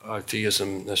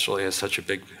theism necessarily has such a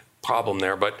big problem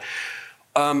there. But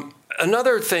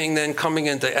another thing then coming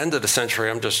into the end of the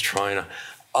century, I'm just trying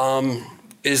to,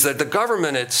 is that the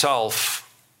government itself,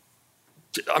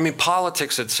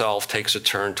 politics itself takes a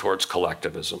turn towards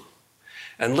collectivism.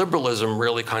 And liberalism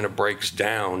really kind of breaks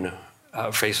down,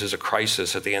 faces a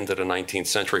crisis at the end of the 19th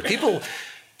century.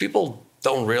 People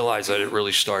don't realize that it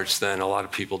really starts then. A lot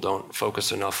of people don't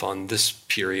focus enough on this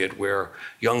period where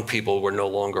young people were no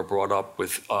longer brought up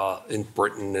with, in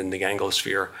Britain in the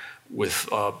Anglosphere, with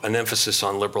an emphasis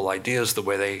on liberal ideas the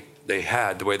way they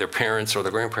had, the way their parents or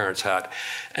their grandparents had.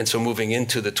 And so moving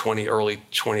into the early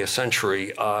 20th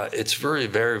century, it's very,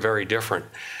 very, very different.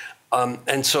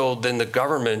 And so then the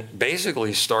government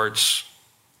basically starts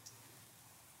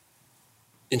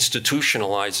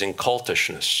institutionalizing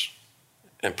cultishness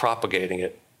and propagating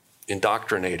it,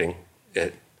 indoctrinating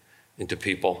it into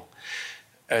people.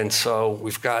 And so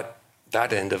we've got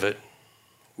that end of it.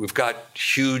 We've got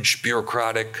huge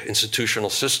bureaucratic institutional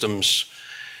systems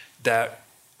that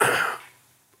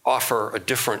offer a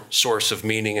different source of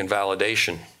meaning and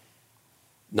validation.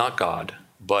 Not God,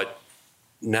 but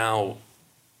now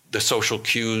the social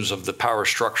cues of the power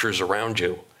structures around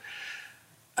you.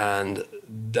 And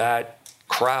that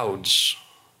crowds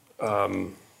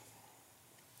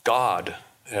God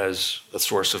as a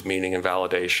source of meaning and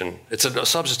validation. It's a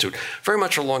substitute, very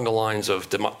much along the lines of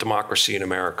democracy in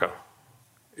America,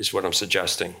 is what I'm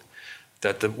suggesting.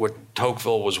 That what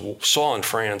Tocqueville saw in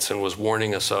France and was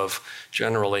warning us of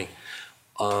generally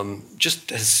just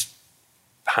has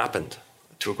happened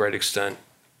to a great extent,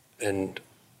 and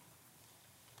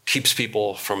keeps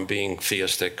people from being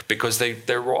theistic because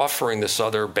they're offering this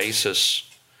other basis.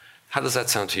 How does that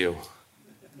sound to you?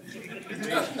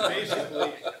 Basically,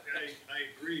 I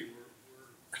agree.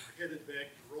 We're headed back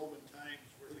to Roman times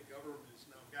where the government is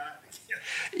now God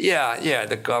again. Yeah.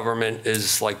 The government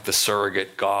is like the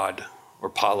surrogate God, or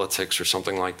politics, or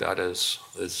something like that is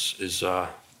the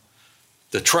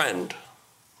trend.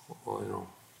 Well,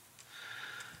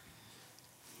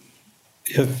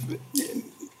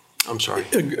 I'm sorry.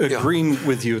 Agreeing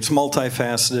with you, it's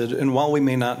multifaceted, and while we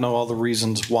may not know all the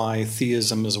reasons why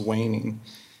theism is waning,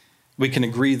 we can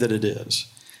agree that it is.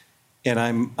 And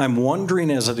I'm wondering,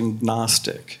 as an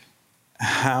agnostic,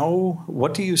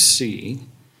 what do you see?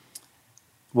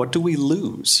 What do we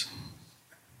lose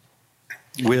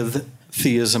with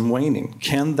theism waning?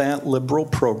 Can that liberal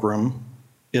program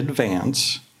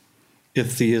advance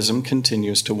if theism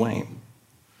continues to wane?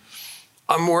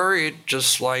 I'm worried,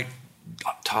 just like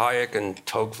Hayek and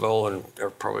Tocqueville, and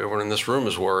probably everyone in this room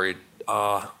is worried,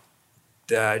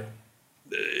 that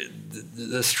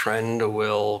this trend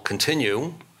will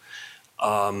continue.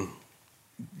 And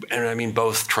I mean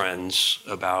both trends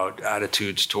about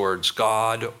attitudes towards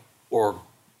God, or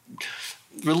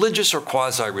religious or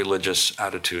quasi-religious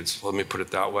attitudes, let me put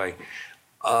it that way,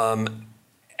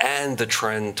 and the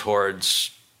trend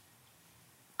towards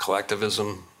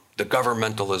collectivism, the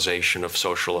governmentalization of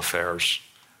social affairs.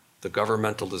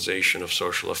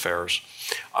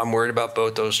 I'm worried about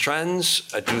both those trends.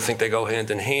 I do think they go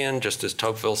hand in hand, just as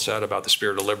Tocqueville said about the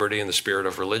spirit of liberty and the spirit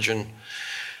of religion.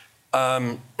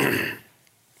 I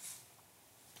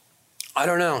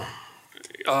don't know.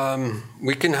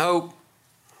 we can hope.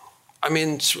 I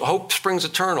mean, hope springs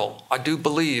eternal. I do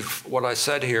believe what I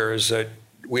said here is that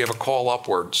we have a call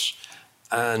upwards,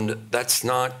 and that's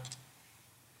not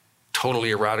totally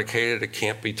eradicated. It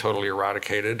can't be totally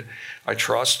eradicated, I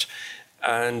trust.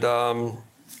 And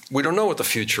we don't know what the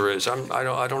future is.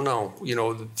 I don't know. You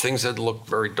know, things that look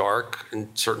very dark in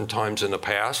certain times in the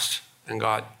past and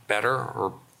got better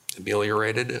or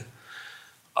ameliorated.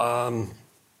 I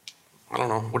don't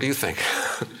know. What do you think?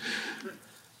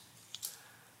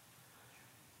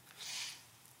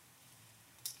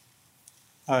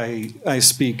 I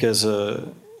speak as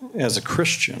a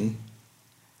Christian.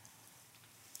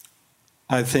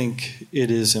 I think it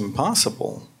is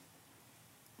impossible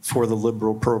for the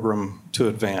liberal program to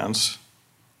advance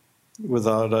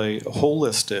without a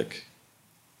holistic,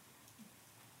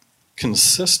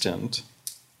 consistent,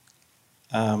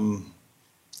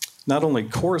 not only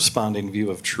corresponding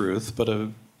view of truth, but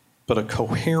a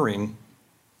cohering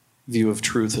view of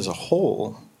truth as a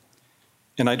whole.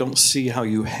 And I don't see how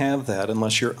you have that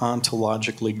unless you're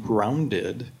ontologically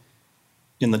grounded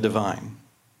in the divine.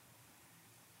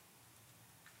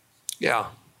 Yeah.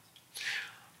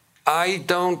 I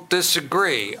don't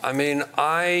disagree. I mean,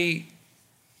 my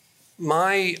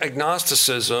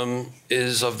agnosticism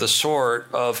is of the sort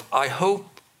of, I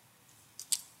hope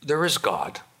there is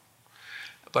God,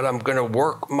 but I'm going to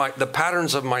work, the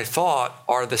patterns of my thought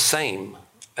are the same.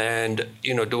 And,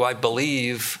 you know, do I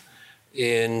believe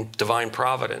in divine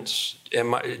providence?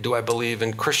 Do I believe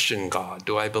in Christian God?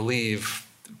 Do I believe,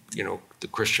 you know, the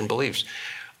Christian beliefs?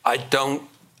 I'm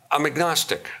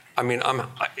agnostic. I mean, I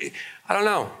don't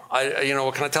know. You know,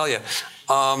 what can I tell you?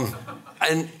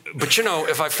 But you know,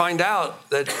 if I find out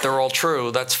that they're all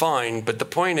true, that's fine. But the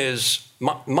point is,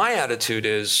 my attitude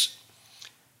is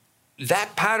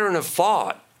that pattern of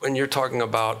thought, when you're talking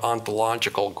about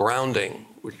ontological grounding,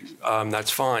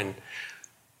 that's fine.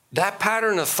 That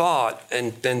pattern of thought,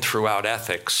 and then throughout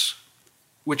ethics,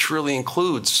 which really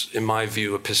includes, in my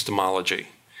view, epistemology.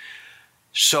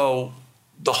 So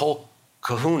the whole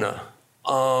kahuna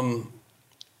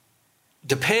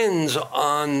depends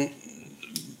on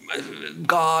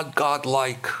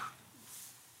God-like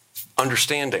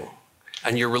understanding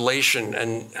and your relation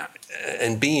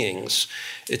and beings.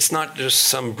 It's not just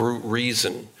some brute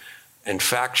reason and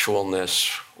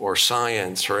factualness or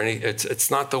science or any. It's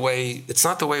not the way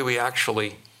we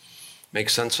actually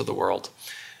make sense of the world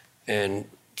and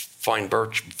find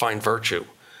virtue.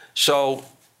 So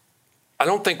I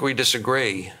don't think we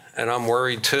disagree, and I'm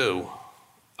worried too.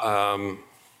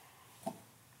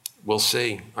 We'll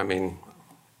see. I mean,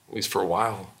 at least for a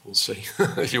while, we'll see.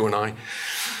 You and I.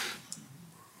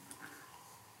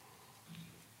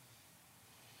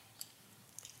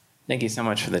 Thank you so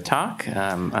much for the talk.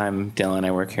 I'm Dylan.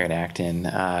 I work here at Acton.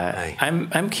 Hi.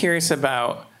 I'm curious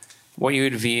about what you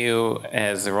would view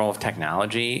as the role of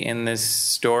technology in this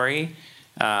story.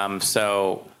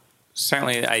 So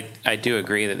certainly I do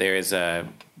agree that there is a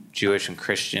Jewish and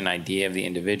Christian idea of the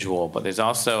individual, but there's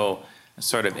also a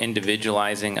sort of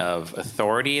individualizing of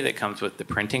authority that comes with the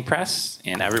printing press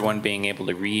and everyone being able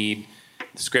to read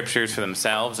the scriptures for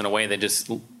themselves in a way that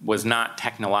just was not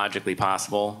technologically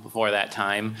possible before that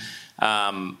time.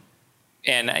 And,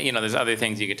 you know, there's other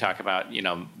things you could talk about, you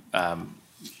know,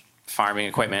 farming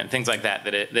equipment, things like that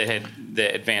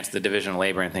that advanced the division of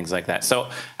labor and things like that. So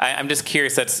I'm just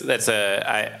curious.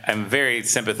 I'm very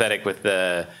sympathetic with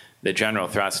the general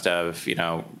thrust of, you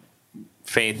know,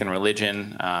 faith and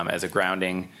religion as a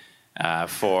grounding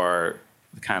for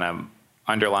the kind of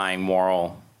underlying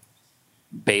moral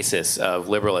basis of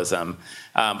liberalism.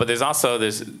 But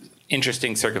there's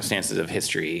interesting circumstances of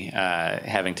history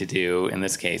having to do, in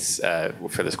this case,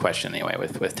 for this question anyway,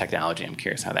 with technology. I'm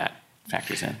curious how that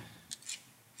factors in.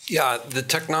 Yeah, the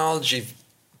technology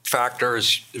factor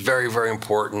is very, very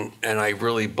important, and I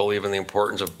really believe in the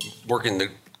importance of working the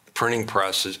printing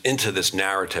presses into this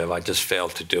narrative. I just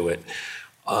failed to do it.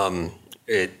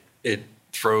 It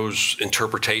throws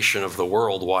interpretation of the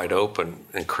world wide open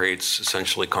and creates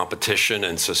essentially competition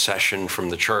and secession from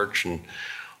the church, and,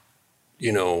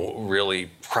 you know, really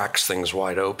cracks things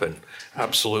wide open.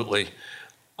 Absolutely.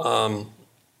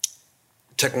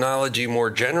 Technology more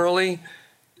generally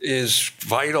is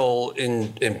vital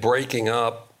in breaking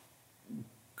up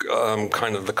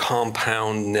kind of the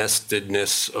compound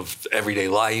nestedness of everyday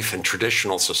life and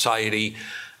traditional society.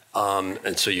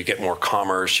 And so you get more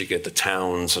commerce, you get the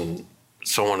towns and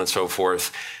so on and so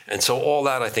forth. And so all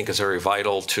that, I think, is very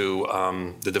vital to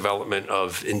the development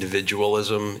of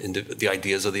individualism, the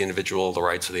ideas of the individual, the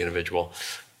rights of the individual,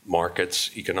 markets,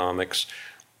 economics.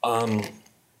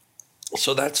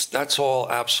 So that's all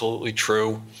absolutely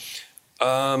true.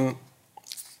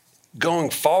 going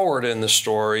forward in the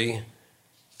story,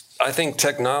 I think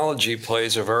technology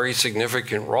plays a very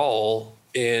significant role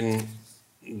in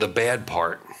the bad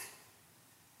part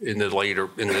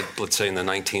let's say in the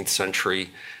 19th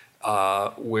century,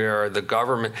 where the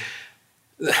government,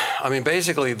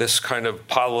 basically this kind of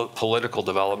political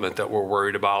development that we're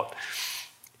worried about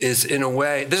is, in a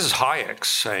way, this is Hayek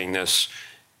saying this,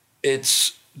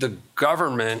 it's the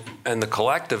government and the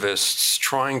collectivists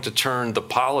trying to turn the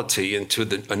polity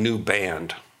into a new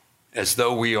band, as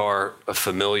though we are a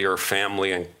familiar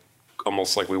family, and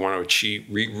almost like we want to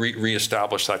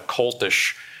reestablish that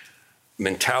cultish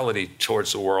mentality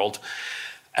towards the world.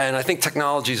 And I think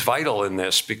technology is vital in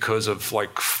this because of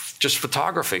just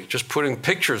photography, just putting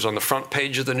pictures on the front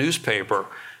page of the newspaper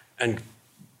and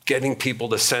getting people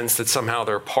to sense that somehow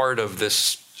they're part of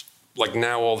this. Like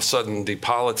now all of a sudden the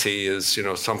polity is,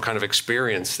 some kind of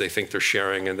experience they think they're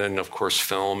sharing. And then of course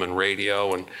film and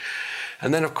radio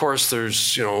and then of course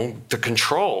there's, the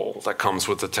control that comes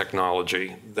with the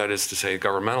technology. That is to say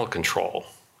governmental control,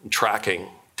 tracking,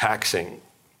 taxing,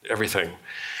 everything.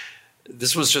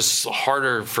 This was just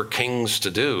harder for kings to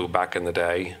do back in the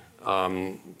day,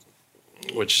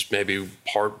 which is maybe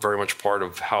very much part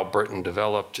of how Britain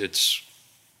developed its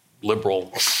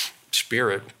liberal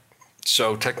spirit.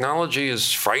 So technology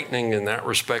is frightening in that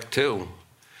respect too.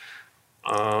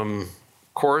 Of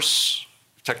course,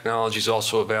 technology is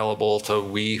also available to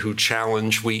we who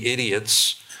challenge, we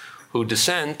idiots who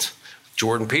dissent.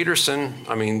 Jordan Peterson,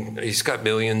 he's got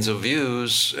millions of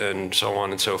views and so on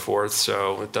and so forth.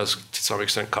 So it does, to some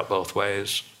extent, cut both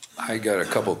ways. I got a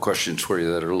couple of questions for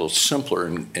you that are a little simpler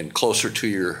and closer to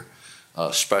your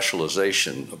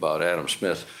specialization about Adam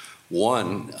Smith.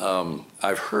 One,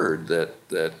 I've heard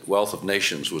that Wealth of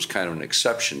Nations was kind of an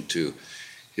exception to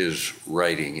his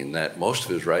writing in that most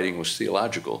of his writing was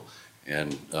theological,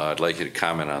 and I'd like you to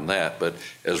comment on that. But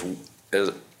as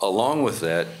along with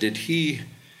that, did he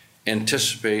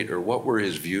anticipate, or what were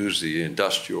his views of the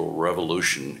Industrial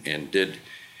Revolution, and did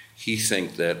he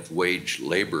think that wage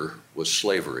labor was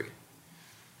slavery,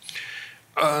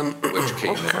 which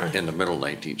came in the middle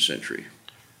 19th century?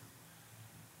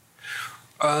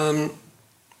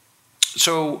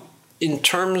 So in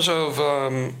terms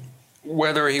of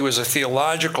whether he was a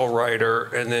theological writer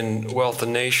and then Wealth of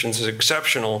Nations is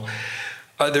exceptional,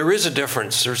 there is a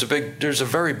difference. There's a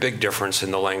very big difference in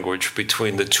the language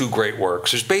between the two great works.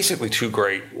 There's basically two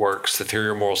great works, The Theory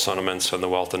of Moral Sentiments and The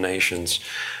Wealth of Nations.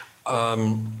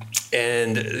 And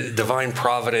divine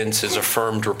providence is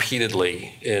affirmed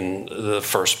repeatedly in the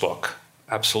first book.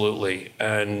 Absolutely.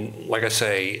 And like I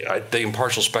say, the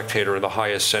impartial spectator in the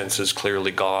highest sense is clearly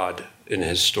God in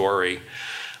his story.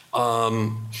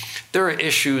 There are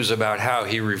issues about how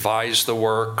he revised the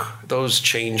work. Those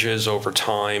changes over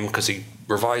time, because he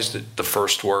revised the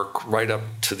first work right up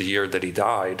to the year that he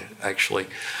died, actually.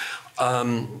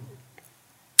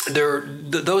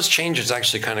 Those changes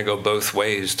actually kind of go both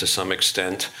ways to some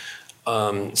extent.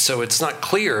 So it's not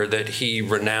clear that he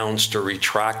renounced or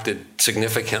retracted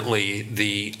significantly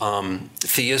the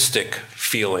theistic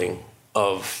feeling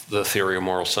of the Theory of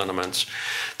Moral Sentiments.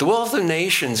 The Wealth of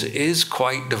Nations is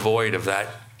quite devoid of that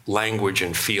language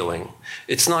and feeling.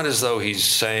 It's not as though he's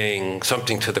saying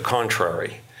something to the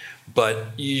contrary, but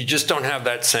you just don't have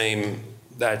that same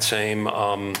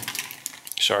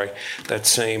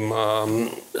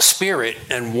spirit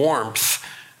and warmth.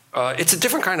 It's a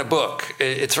different kind of book.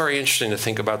 It's very interesting to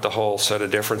think about the whole set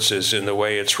of differences in the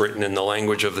way it's written, in the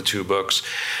language of the two books.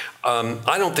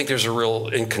 I don't think there's a real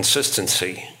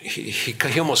inconsistency.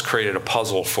 He almost created a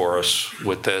puzzle for us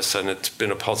with this, and it's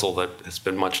been a puzzle that has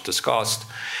been much discussed.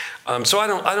 So I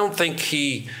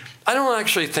don't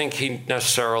actually think he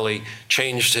necessarily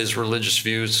changed his religious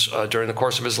views during the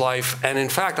course of his life. And in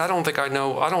fact, I don't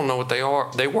know what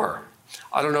they were.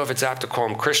 I don't know if it's apt to call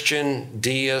him Christian,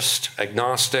 deist,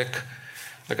 agnostic.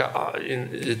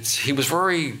 He was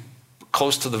very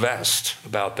close to the vest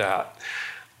about that.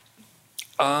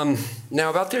 Now,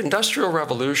 about the Industrial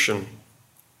Revolution,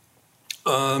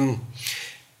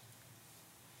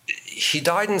 he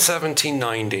died in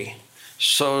 1790.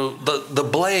 So the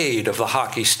blade of the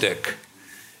hockey stick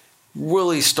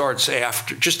really starts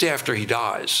just after he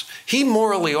dies. He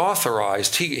morally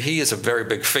authorized, he is a very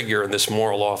big figure in this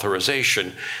moral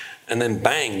authorization, and then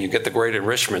bang, you get the great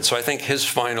enrichment. So I think his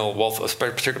final wealth,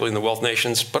 particularly in the Wealth of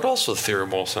Nations, but also the Theory of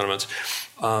Moral Sentiments,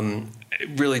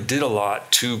 really did a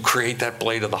lot to create that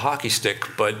blade of the hockey stick,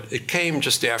 but it came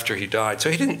just after he died.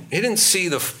 So he didn't see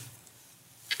the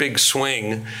big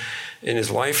swing in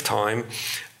his lifetime.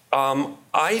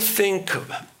 I think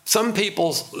some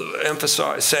people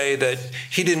say that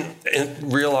he didn't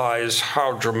realize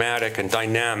how dramatic and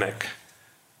dynamic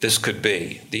this could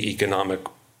be, the economic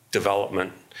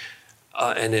development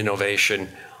and innovation.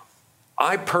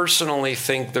 I personally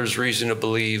think there's reason to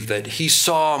believe that he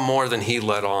saw more than he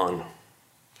let on.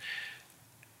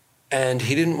 And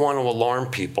he didn't want to alarm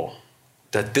people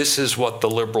that this is what the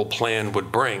liberal plan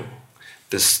would bring,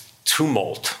 this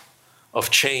tumult of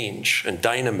change and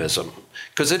dynamism,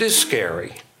 because it is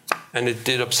scary, and it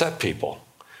did upset people,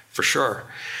 for sure.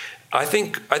 I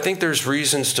think there's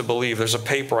reasons to believe. There's a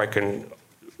paper I can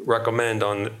recommend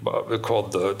on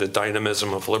called the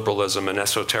Dynamism of Liberalism, an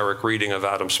esoteric reading of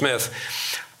Adam Smith,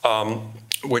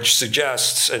 which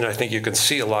suggests, and I think you can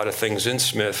see a lot of things in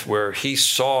Smith, where he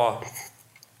saw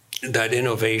that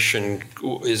innovation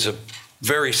is a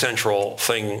very central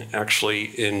thing, actually,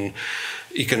 in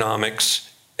economics,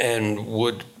 and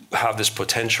would have this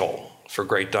potential for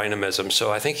great dynamism.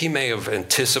 So I think he may have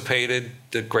anticipated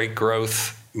the great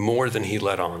growth more than he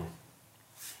let on.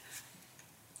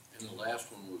 And the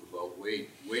last one was about wage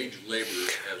labor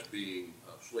as being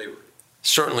slavery.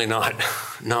 Certainly not.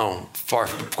 No,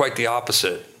 quite the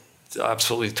opposite.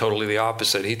 Absolutely, totally the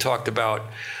opposite. He talked about,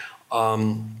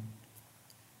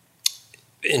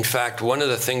 in fact, one of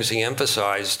the things he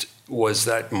emphasized was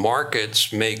that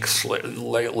markets make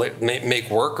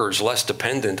workers less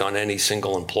dependent on any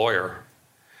single employer,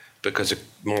 because it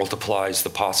multiplies the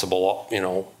possible,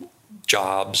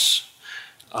 jobs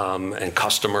and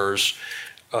customers,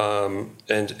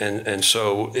 and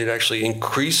so it actually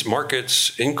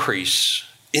markets increase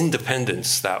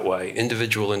independence that way,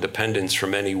 individual independence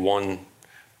from any one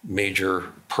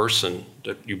major person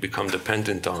that you become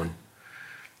dependent on.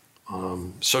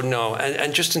 So no,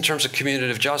 and just in terms of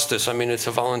commutative justice, I mean, it's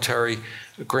a voluntary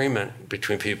agreement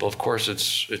between people. Of course,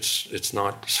 it's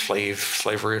not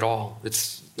slavery at all.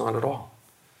 It's not at all.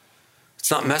 It's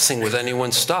not messing with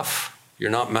anyone's stuff.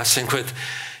 You're not messing with,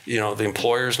 the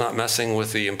employer's not messing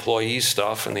with the employee's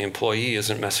stuff, and the employee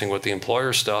isn't messing with the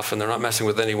employer's stuff, and they're not messing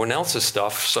with anyone else's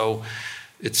stuff. So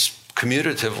it's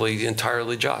commutatively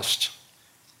entirely just.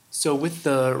 So with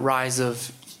the rise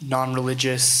of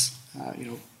non-religious,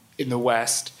 in the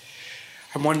West,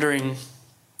 I'm wondering,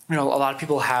 a lot of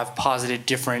people have posited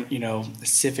different,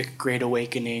 civic great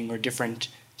awakening or different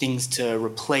things to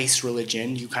replace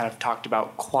religion. You kind of talked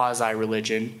about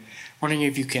quasi-religion. I'm wondering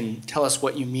if you can tell us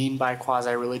what you mean by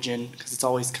quasi-religion, because it's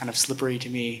always kind of slippery to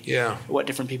me. Yeah. What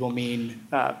different people mean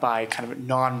by kind of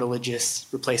non-religious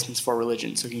replacements for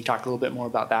religion. So can you talk a little bit more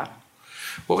about that?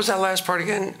 What was that last part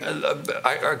again?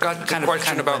 I got the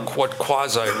question about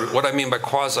what I mean by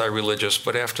quasi-religious,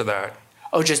 but after that.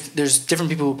 Oh, just there's different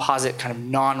people who posit kind of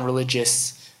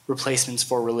non-religious replacements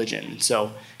for religion.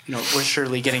 So, we're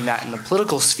surely getting that in the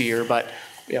political sphere, but,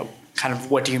 kind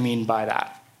of what do you mean by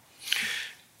that?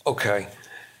 Okay.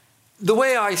 The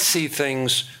way I see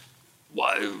things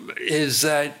is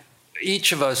that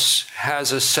each of us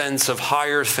has a sense of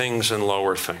higher things and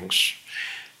lower things.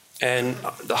 And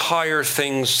the higher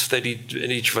things that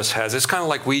each of us has, it's kind of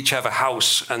like we each have a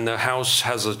house, and the house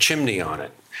has a chimney on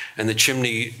it. And the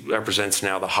chimney represents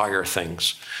now the higher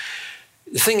things.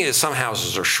 The thing is, some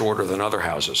houses are shorter than other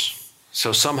houses.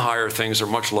 So some higher things are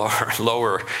much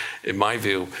lower, in my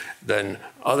view, than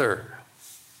other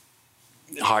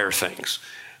higher things.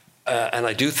 And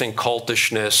I do think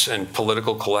cultishness and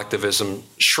political collectivism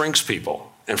shrinks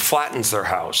people and flattens their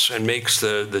house and makes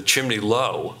the chimney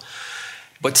low.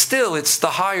 But still, it's the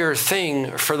higher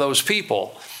thing for those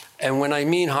people. And when I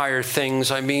mean higher things,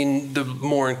 I mean the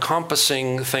more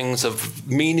encompassing things of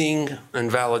meaning and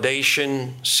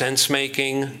validation,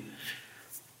 sense-making,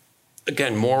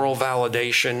 again, moral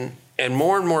validation. And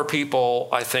more people,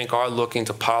 I think, are looking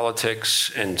to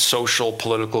politics and social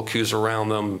political cues around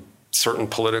them, certain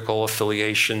political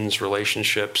affiliations,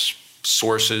 relationships,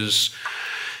 sources.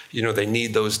 They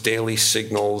need those daily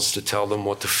signals to tell them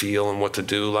what to feel and what to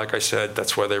do. Like I said,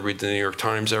 that's why they read the New York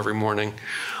Times every morning.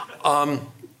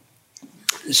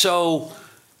 So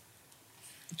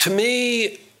to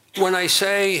me, when I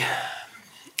say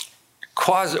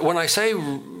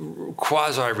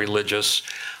quasi-religious,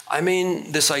 I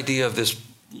mean this idea of this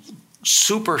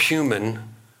superhuman,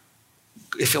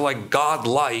 if you like,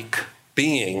 godlike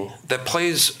being that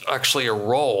plays actually a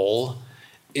role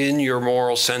in your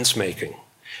moral sense-making.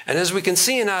 And as we can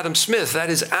see in Adam Smith, that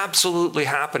is absolutely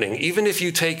happening. Even if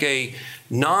you take a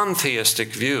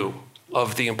non-theistic view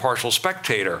of the impartial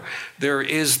spectator, there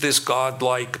is this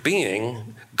godlike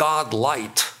being,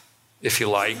 godlight, if you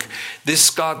like. This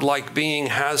godlike being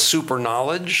has super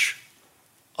knowledge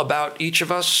about each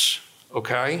of us,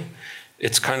 okay?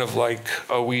 It's kind of like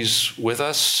always with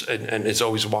us and is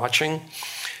always watching.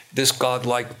 This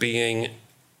godlike being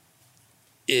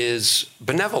is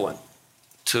benevolent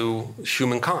to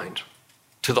humankind.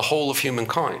 to the whole of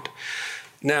humankind.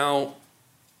 Now,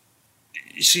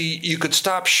 see, you could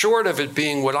stop short of it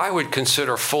being what I would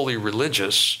consider fully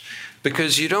religious,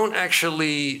 because you don't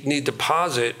actually need to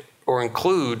posit or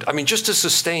include, I mean, just to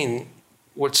sustain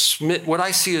what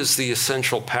I see as the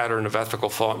essential pattern of ethical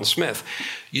thought in Smith,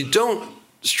 you don't,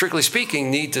 strictly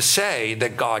speaking, need to say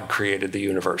that God created the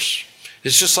universe.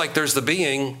 It's just like there's the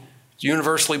being,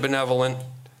 universally benevolent,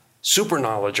 super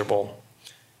knowledgeable,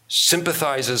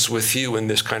 sympathizes with you in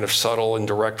this kind of subtle and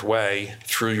direct way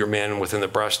through your man within the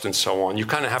breast and so on. You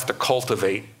kind of have to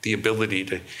cultivate the ability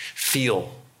to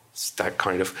feel that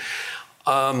kind of.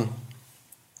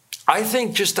 I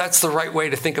think just that's the right way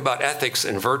to think about ethics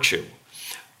and virtue,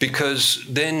 because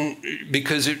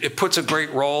it puts a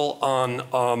great role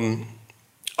on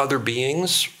other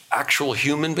beings, actual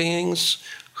human beings,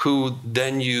 who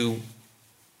then you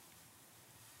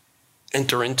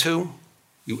enter into.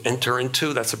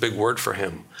 That's a big word for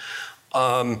him.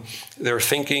 Their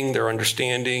thinking, their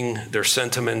understanding, their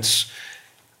sentiments,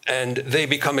 and they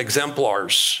become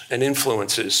exemplars and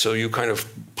influences. So you kind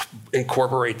of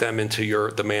incorporate them into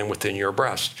the man within your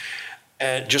breast.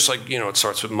 And just like, it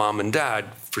starts with mom and dad,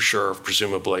 for sure,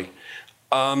 presumably.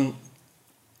 And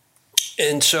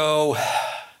so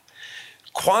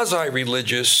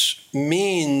quasi-religious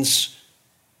means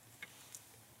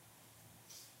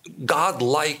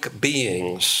God-like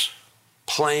beings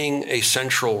playing a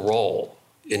central role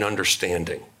in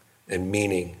understanding and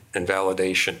meaning and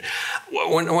validation.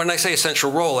 When I say a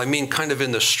central role, I mean kind of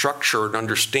in the structure and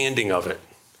understanding of it.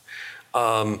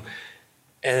 And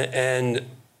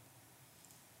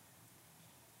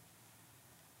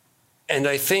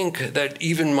I think that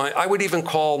I would even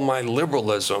call my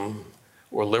liberalism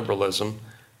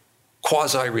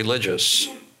quasi-religious,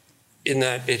 in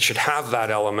that it should have that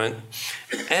element,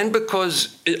 and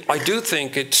because I do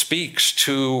think it speaks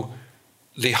to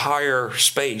the higher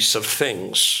space of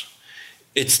things.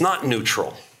 It's not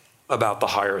neutral about the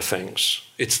higher things.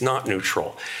 It's not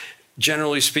neutral.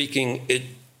 Generally speaking,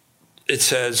 it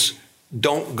says,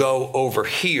 don't go over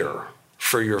here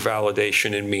for your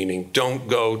validation and meaning. Don't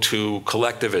go to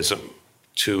collectivism,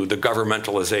 to the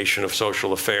governmentalization of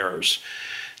social affairs,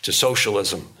 to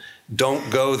socialism.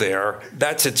 Don't go there.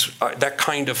 That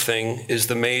kind of thing is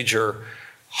the major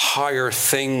higher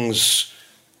things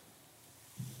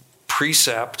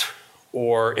precept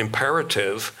or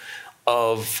imperative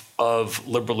of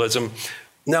liberalism.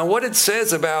 Now, what it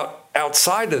says about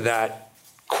outside of that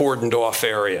cordoned off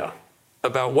area,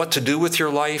 about what to do with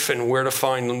your life and where to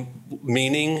find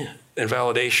meaning and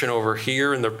validation over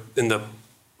here in the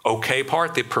okay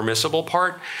part, the permissible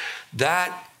part,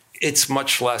 that it's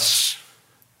much less.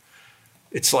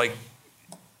 It's like,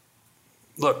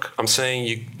 look, I'm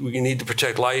saying we need to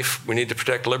protect life. We need to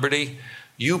protect liberty.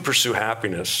 You pursue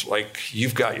happiness. Like,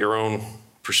 you've got your own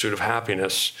pursuit of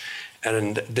happiness.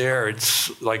 And there,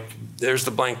 it's like, there's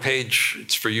the blank page.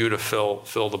 It's for you to fill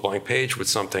the blank page with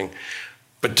something.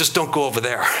 But just don't go over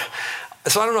there.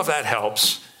 So I don't know if that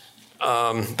helps.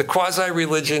 The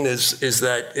quasi-religion is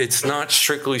that it's not,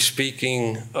 strictly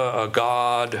speaking, a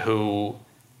God who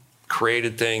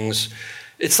created things.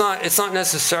 It's not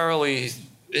necessarily.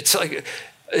 It's like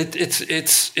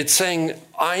it's saying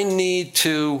I need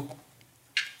to.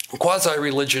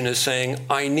 Quasi-religion is saying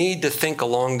I need to think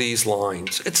along these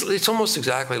lines. It's almost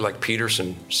exactly like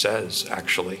Peterson says.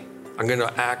 Actually, I'm going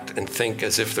to act and think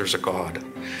as if there's a God,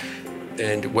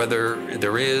 and whether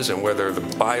there is, and whether the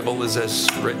Bible is as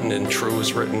written and true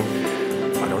as written,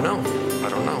 I don't know.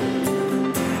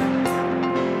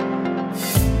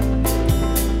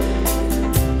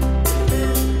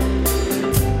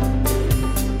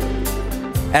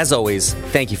 As always,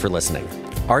 thank you for listening.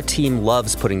 Our team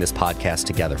loves putting this podcast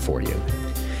together for you.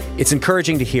 It's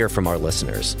encouraging to hear from our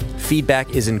listeners.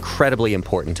 Feedback is incredibly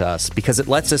important to us because it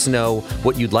lets us know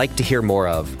what you'd like to hear more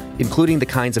of, including the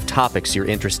kinds of topics you're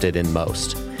interested in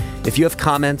most. If you have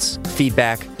comments,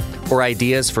 feedback, or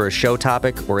ideas for a show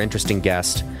topic or interesting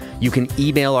guest, you can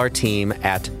email our team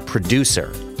at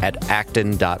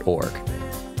producer@acton.org.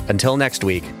 Until next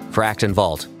week, for Acton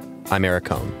Vault, I'm Eric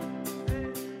Cohn.